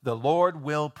place, the Lord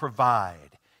will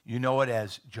provide. You know it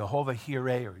as Jehovah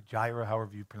Jireh or Jireh,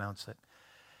 however you pronounce it.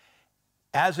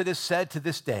 As it is said to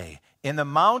this day, in the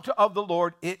mount of the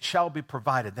Lord it shall be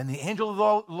provided. Then the angel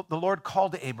of the Lord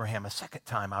called to Abraham a second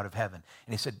time out of heaven.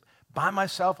 And he said, by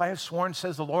myself I have sworn,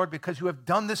 says the Lord, because you have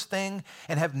done this thing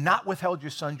and have not withheld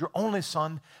your son, your only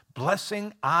son,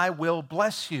 blessing I will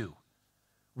bless you.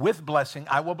 With blessing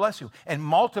I will bless you. And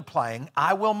multiplying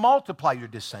I will multiply your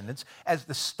descendants as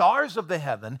the stars of the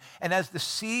heaven and as the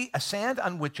sea, a sand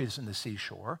on which is in the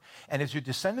seashore. And as your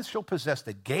descendants shall possess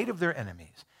the gate of their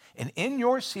enemies. And in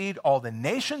your seed all the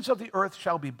nations of the earth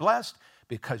shall be blessed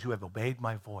because you have obeyed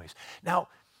my voice. Now,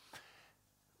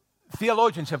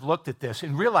 theologians have looked at this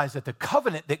and realized that the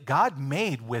covenant that God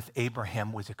made with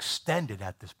Abraham was extended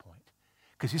at this point.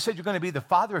 Because he said you're going to be the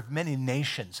father of many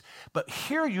nations. But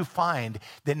here you find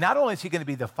that not only is he going to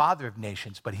be the father of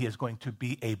nations, but he is going to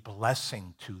be a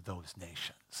blessing to those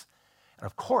nations. And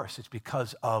of course, it's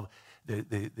because of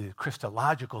the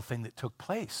Christological thing that took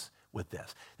place with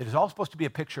this. It is all supposed to be a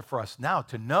picture for us now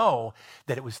to know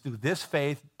that it was through this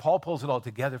faith. Paul pulls it all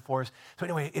together for us. So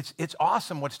anyway, it's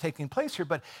awesome what's taking place here.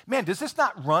 But man, does this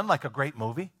not run like a great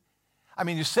movie? I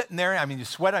mean, you're sitting there, you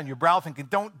sweat on your brow thinking,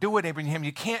 don't do it, Abraham.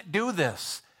 You can't do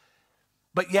this.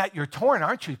 But yet you're torn,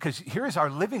 aren't you? Because here is our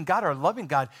living God, our loving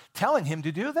God, telling him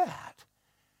to do that.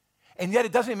 And yet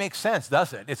it doesn't make sense,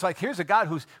 does it? It's like here's a God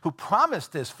who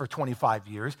promised this for 25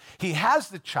 years. He has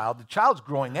the child. The child's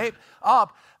growing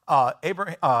up.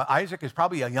 Isaac is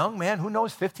probably a young man, who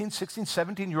knows, 15, 16,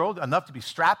 17-year-old, enough to be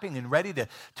strapping and ready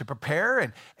to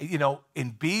prepare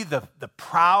and be the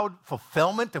proud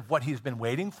fulfillment of what he's been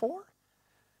waiting for.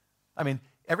 I mean,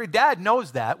 every dad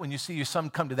knows that when you see your son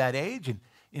come to that age and,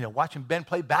 watching Ben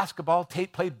play basketball,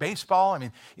 Tate play baseball,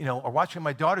 or watching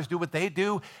my daughters do what they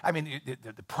do. I mean,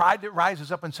 the pride that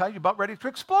rises up inside you about ready to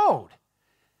explode.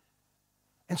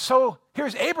 And so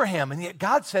here's Abraham, and yet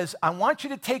God says, I want you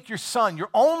to take your son, your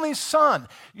only son,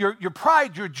 your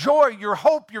pride, your joy, your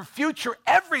hope, your future,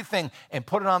 everything, and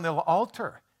put it on the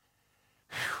altar.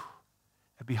 Whew.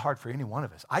 It'd be hard for any one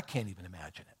of us. I can't even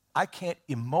imagine it. I can't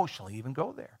emotionally even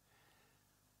go there.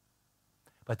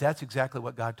 But that's exactly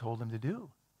what God told him to do.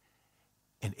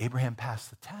 And Abraham passed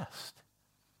the test.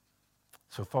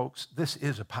 So folks, this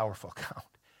is a powerful account.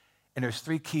 And there's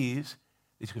 3 keys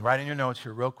that you can write in your notes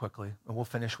here real quickly, and we'll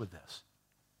finish with this.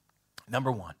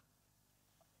 Number 1,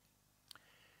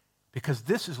 because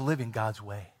this is living God's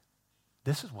way.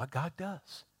 This is what God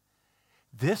does.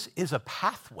 This is a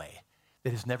pathway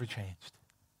that has never changed,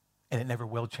 and it never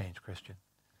will change, Christian.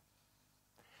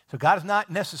 So God is not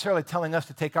necessarily telling us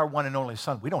to take our one and only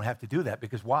son. We don't have to do that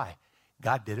because why?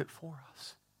 God did it for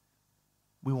us.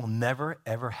 We will never,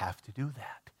 ever have to do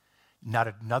that.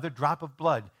 Not another drop of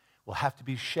blood will have to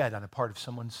be shed on a part of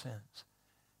someone's sins.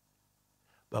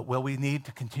 But will we need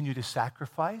to continue to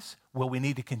sacrifice? Will we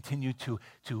need to continue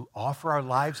to offer our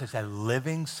lives as a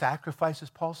living sacrifice, as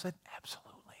Paul said?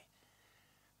 Absolutely.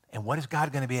 And what is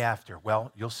God going to be after?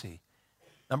 Well, you'll see.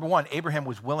 Number 1, Abraham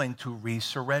was willing to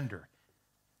resurrender.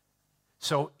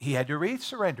 So he had to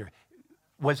resurrender.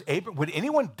 Would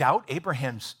anyone doubt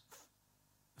Abraham's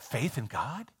faith in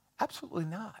God? Absolutely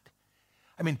not.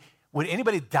 I mean, would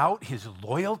anybody doubt his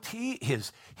loyalty?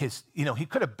 He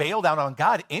could have bailed out on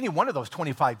God any one of those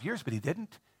 25 years, but he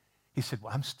didn't. He said,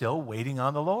 well, I'm still waiting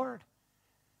on the Lord.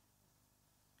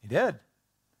 He did.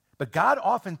 But God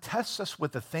often tests us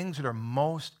with the things that are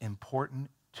most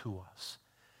important to us.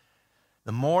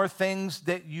 The more things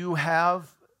that you have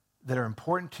that are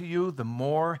important to you, the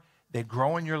more they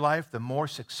grow in your life, the more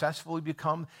successful you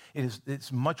become. It's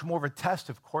much more of a test,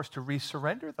 of course, to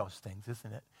resurrender those things,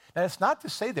 isn't it? Now, it's not to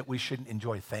say that we shouldn't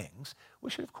enjoy things. We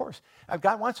should, of course.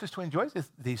 God wants us to enjoy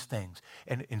these things,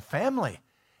 and in family,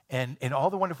 and all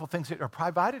the wonderful things that are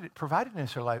provided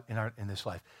in this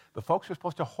life. But folks are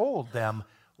supposed to hold them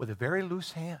with a very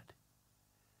loose hand.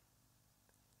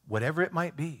 whatever it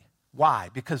might be. Why?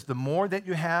 Because the more that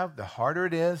you have, the harder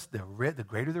it is, the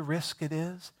greater the risk it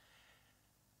is.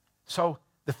 So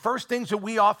the first things that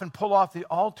we often pull off the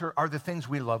altar are the things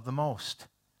we love the most.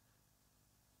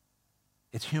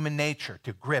 It's human nature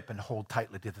to grip and hold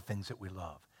tightly to the things that we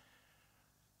love.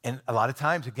 And a lot of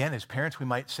times, again, as parents, we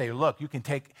might say, look, you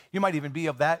might even be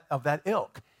of that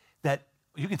ilk, that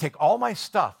you can take all my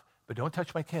stuff, but don't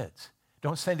touch my kids.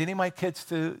 Don't send any of my kids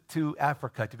to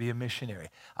Africa to be a missionary.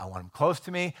 I want them close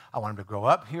to me. I want them to grow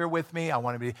up here with me. I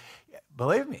want them to be,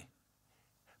 believe me.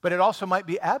 But it also might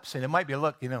be absent. It might be,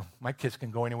 look, my kids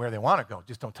can go anywhere they want to go.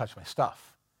 Just don't touch my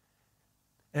stuff.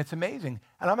 And it's amazing.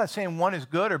 And I'm not saying one is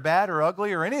good or bad or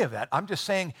ugly or any of that. I'm just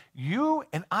saying you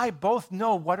and I both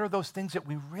know what are those things that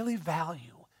we really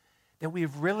value, that we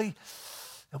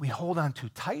hold on to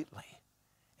tightly.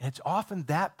 And it's often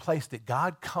that place that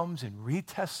God comes and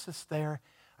retests us there.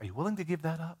 Are you willing to give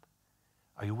that up?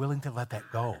 Are you willing to let that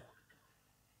go?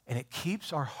 And it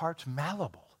keeps our hearts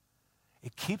malleable.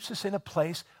 It keeps us in a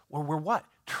place where we're what?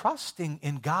 Trusting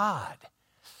in God.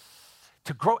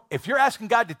 To grow. If you're asking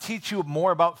God to teach you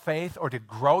more about faith or to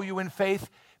grow you in faith,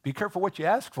 be careful what you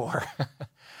ask for.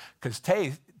 Because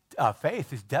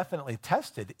faith is definitely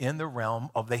tested in the realm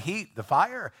of the heat, the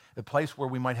fire, the place where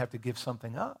we might have to give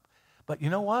something up. But you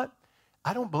know what?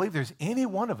 I don't believe there's any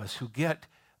one of us who get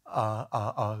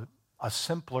a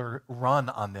simpler run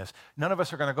on this. None of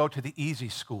us are going to go to the easy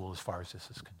school as far as this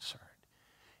is concerned.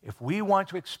 If we want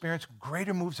to experience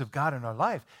greater moves of God in our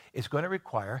life, it's going to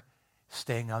require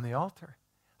staying on the altar,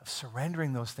 of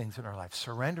surrendering those things in our life,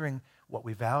 surrendering what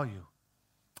we value.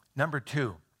 Number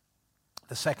 2,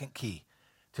 the second key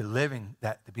to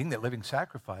being that living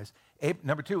sacrifice.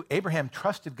 Number 2, Abraham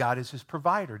trusted God as his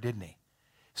provider, didn't he?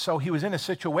 So he was in a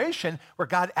situation where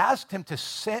God asked him to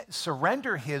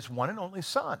surrender his one and only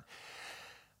son.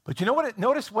 But you know what?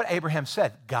 Notice what Abraham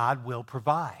said. God will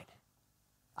provide.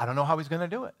 I don't know how he's going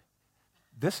to do it.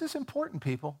 This is important,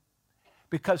 people,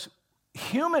 because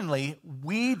humanly,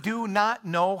 we do not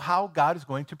know how God is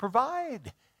going to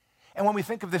provide. And when we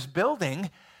think of this building,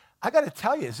 I got to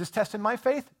tell you, is this testing my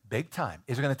faith? Big time.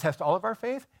 Is it going to test all of our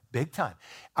faith? Big time.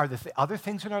 Are there other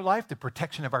things in our life, the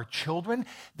protection of our children,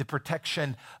 the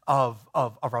protection of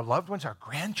our loved ones, our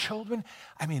grandchildren?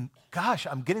 I mean, gosh,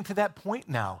 I'm getting to that point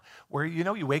now where,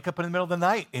 you wake up in the middle of the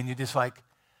night and you're just like,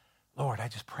 Lord, I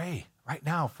just pray right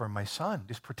now for my son.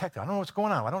 Just protect him. I don't know what's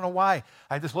going on. I don't know why.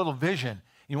 I have this little vision.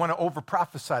 You want to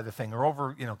over-prophesy the thing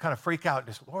or kind of freak out.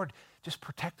 Just, Lord, just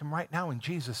protect him right now in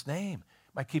Jesus' name.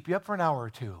 Might keep you up for an hour or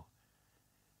two.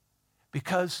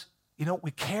 Because,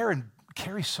 we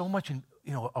carry so much,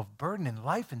 of burden and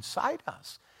life inside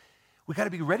us. We got to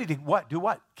be ready to what? Do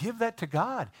what? Give that to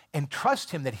God and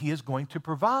trust him that he is going to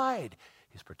provide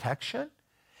his protection.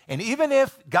 And even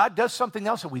if God does something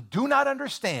else that we do not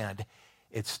understand,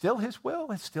 it's still his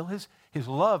will. It's still his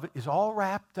love is all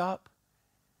wrapped up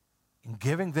in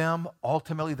giving them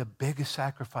ultimately the biggest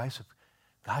sacrifice of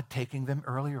God taking them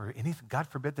earlier or anything. God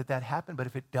forbid that happened, but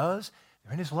if it does,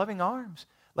 they're in his loving arms.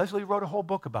 Leslie wrote a whole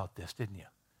book about this, didn't you?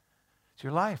 It's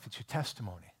your life. It's your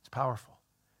testimony. It's powerful.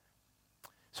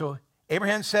 So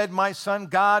Abraham said, my son,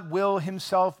 God will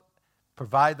himself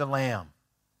provide the lamb.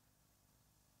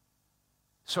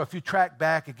 So if you track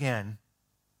back again,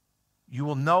 you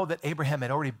will know that Abraham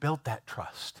had already built that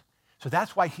trust. So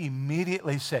that's why he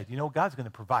immediately said, God's going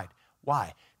to provide.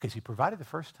 Why? Because he provided the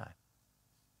first time.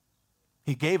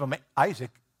 He gave him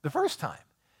Isaac the first time.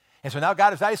 And so now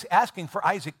God is asking for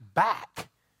Isaac back.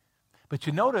 But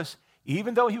you notice,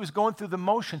 even though he was going through the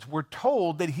motions, we're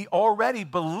told that he already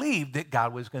believed that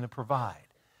God was going to provide.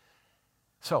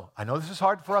 So I know this is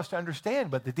hard for us to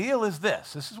understand, but the deal is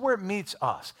this. This is where it meets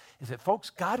us, is that, folks,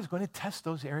 God is going to test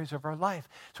those areas of our life.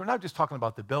 So we're not just talking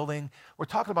about the building. We're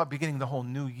talking about beginning the whole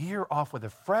new year off with a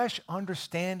fresh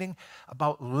understanding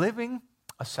about living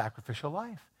a sacrificial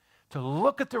life. To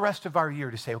look at the rest of our year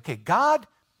to say, okay, God,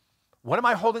 what am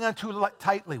I holding on to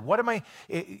tightly? What am I,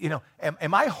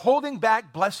 am I holding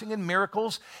back blessing and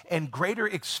miracles and greater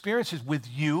experiences with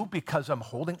you because I'm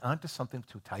holding on to something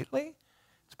too tightly?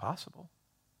 It's possible.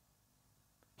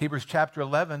 Hebrews chapter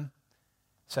 11,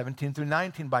 17 through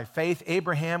 19, by faith,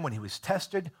 Abraham, when he was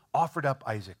tested, offered up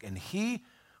Isaac. And he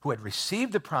who had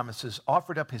received the promises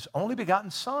offered up his only begotten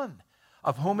son,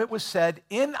 of whom it was said,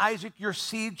 in Isaac your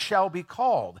seed shall be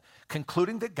called,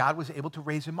 concluding that God was able to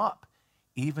raise him up,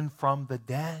 even from the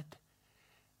dead.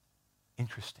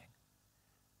 Interesting.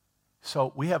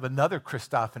 So we have another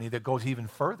Christophany that goes even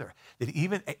further, that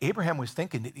even Abraham was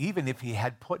thinking that even if he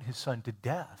had put his son to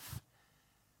death,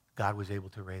 God was able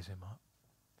to raise him up.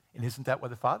 And isn't that what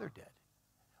the Father did?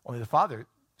 Only the Father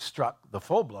struck the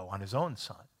full blow on his own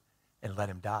son. and let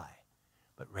him die,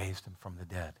 but raised him from the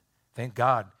dead. Thank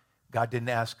God, God didn't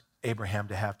ask Abraham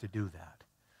to have to do that.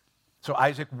 So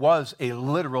Isaac was a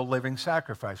literal living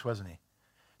sacrifice, wasn't he?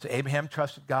 So Abraham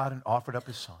trusted God and offered up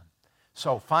his son.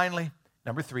 So finally,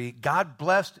 number 3, God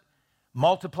blessed,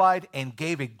 multiplied, and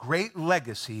gave a great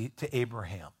legacy to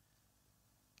Abraham.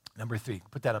 Number 3,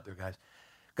 put that up there, guys.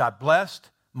 God blessed,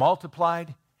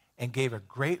 multiplied, and gave a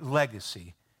great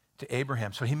legacy to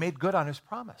Abraham. So he made good on his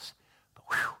promise. But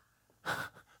whew,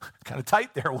 kind of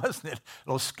tight there, wasn't it? A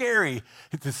little scary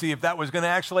to see if that was going to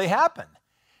actually happen.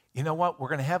 You know what? We're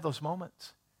going to have those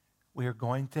moments. We are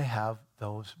going to have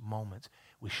those moments.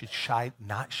 We should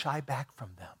not shy back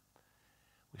from them.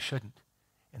 We shouldn't.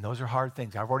 And those are hard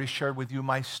things. I've already shared with you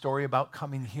my story about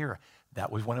coming here.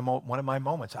 That was one of my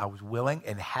moments. I was willing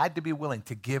and had to be willing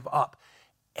to give up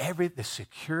the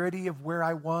security of where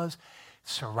I was,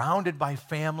 surrounded by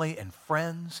family and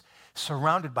friends,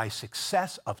 surrounded by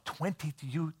success of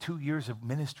 22 years of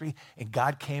ministry, and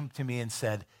God came to me and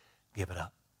said, give it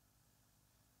up.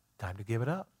 Time to give it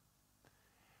up.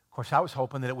 Of course, I was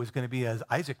hoping that it was going to be an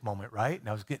Isaac moment, right?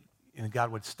 And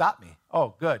God would stop me.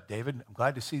 Oh, good, David. I'm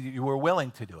glad to see that you were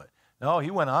willing to do it. No,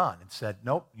 he went on and said,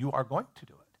 nope, you are going to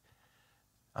do it.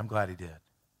 I'm glad he did.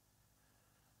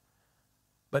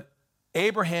 But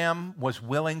Abraham was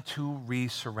willing to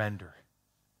resurrender.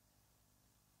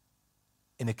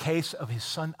 In the case of his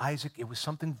son Isaac, it was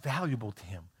something valuable to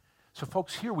him. So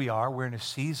folks, here we are. We're in a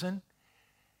season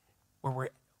where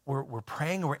we're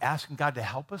praying and we're asking God to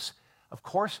help us. Of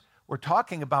course, we're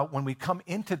talking about when we come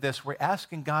into this, we're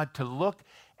asking God to look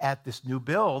at this new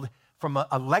build from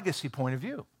a legacy point of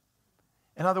view.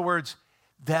 In other words,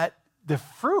 that the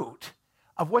fruit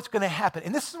of what's going to happen,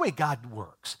 and this is the way God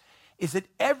works, is that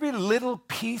every little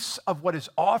piece of what is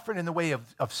offered in the way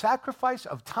of sacrifice,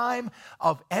 of time,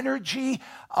 of energy,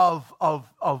 of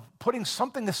putting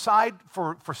something aside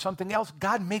for something else,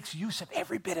 God makes use of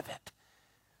every bit of it.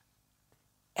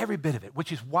 Every bit of it,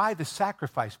 which is why the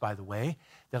sacrifice, by the way,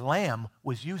 the lamb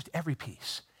was used every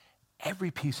piece. Every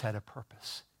piece had a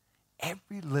purpose.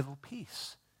 Every little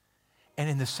piece. And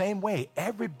in the same way,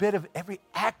 every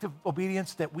act of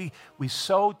obedience that we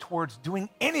sow towards doing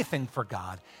anything for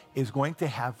God is going to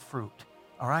have fruit.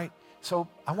 All right? So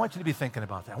I want you to be thinking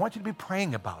about that. I want you to be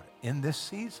praying about it in this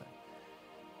season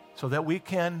so that we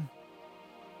can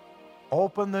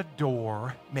open the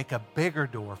door, make a bigger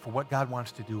door for what God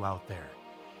wants to do out there.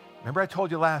 Remember I told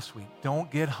you last week,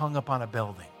 don't get hung up on a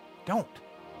building. Don't.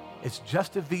 It's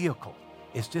just a vehicle.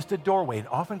 It's just a doorway. And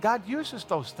often God uses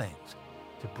those things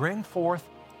to bring forth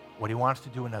what he wants to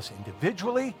do in us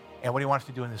individually and what he wants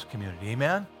to do in this community.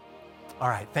 Amen? All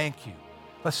right, thank you.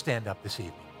 Let's stand up this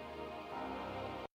evening.